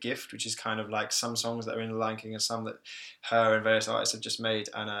called The Gift, which is kind of like some songs that are in The Lion King and some that her and various artists have just made,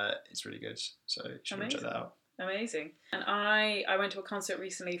 and it's really good. So you should check that out. Amazing. And I went to a concert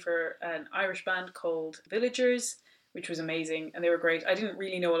recently for an Irish band called Villagers, which was amazing, and they were great. I didn't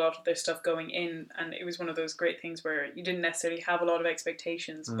really know a lot of their stuff going in, and it was one of those great things where you didn't necessarily have a lot of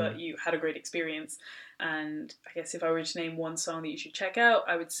expectations, but you had a great experience. And I guess if I were to name one song that you should check out,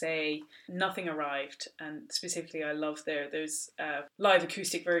 I would say Nothing Arrived. And specifically, I love there's a live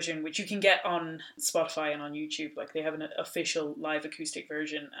acoustic version, which you can get on Spotify and on YouTube. Like, they have an official live acoustic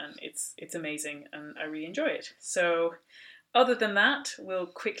version, and it's amazing, and I really enjoy it. So other than that, we'll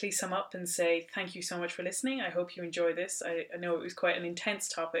quickly sum up and say thank you so much for listening. I hope you enjoy this. I know it was quite an intense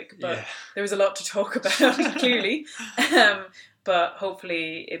topic, but there was a lot to talk about, clearly. But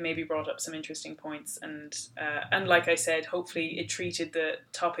hopefully it maybe brought up some interesting points. And like I said, hopefully it treated the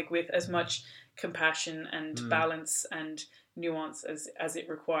topic with as much compassion and balance and nuance as it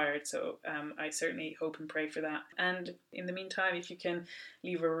required. So I certainly hope and pray for that. And in the meantime, if you can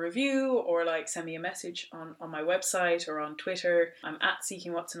leave a review or send me a message on my website or on Twitter. I'm at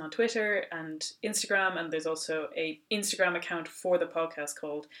Seeking Watson on Twitter and Instagram, and there's also a Instagram account for the podcast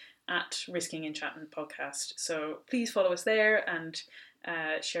called at Risking Enchantment Podcast. So please follow us there and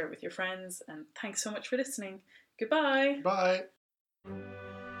share it with your friends, and thanks so much for listening. Goodbye. Bye.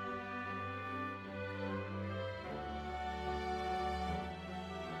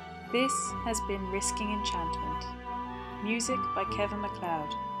 This has been Risking Enchantment. Music by Kevin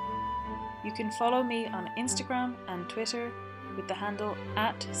MacLeod. You can follow me on Instagram and Twitter with the handle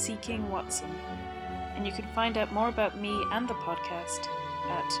at Seeking Watson. And you can find out more about me and the podcast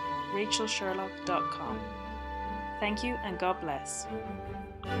at rachelsherlock.com. Thank you and God bless.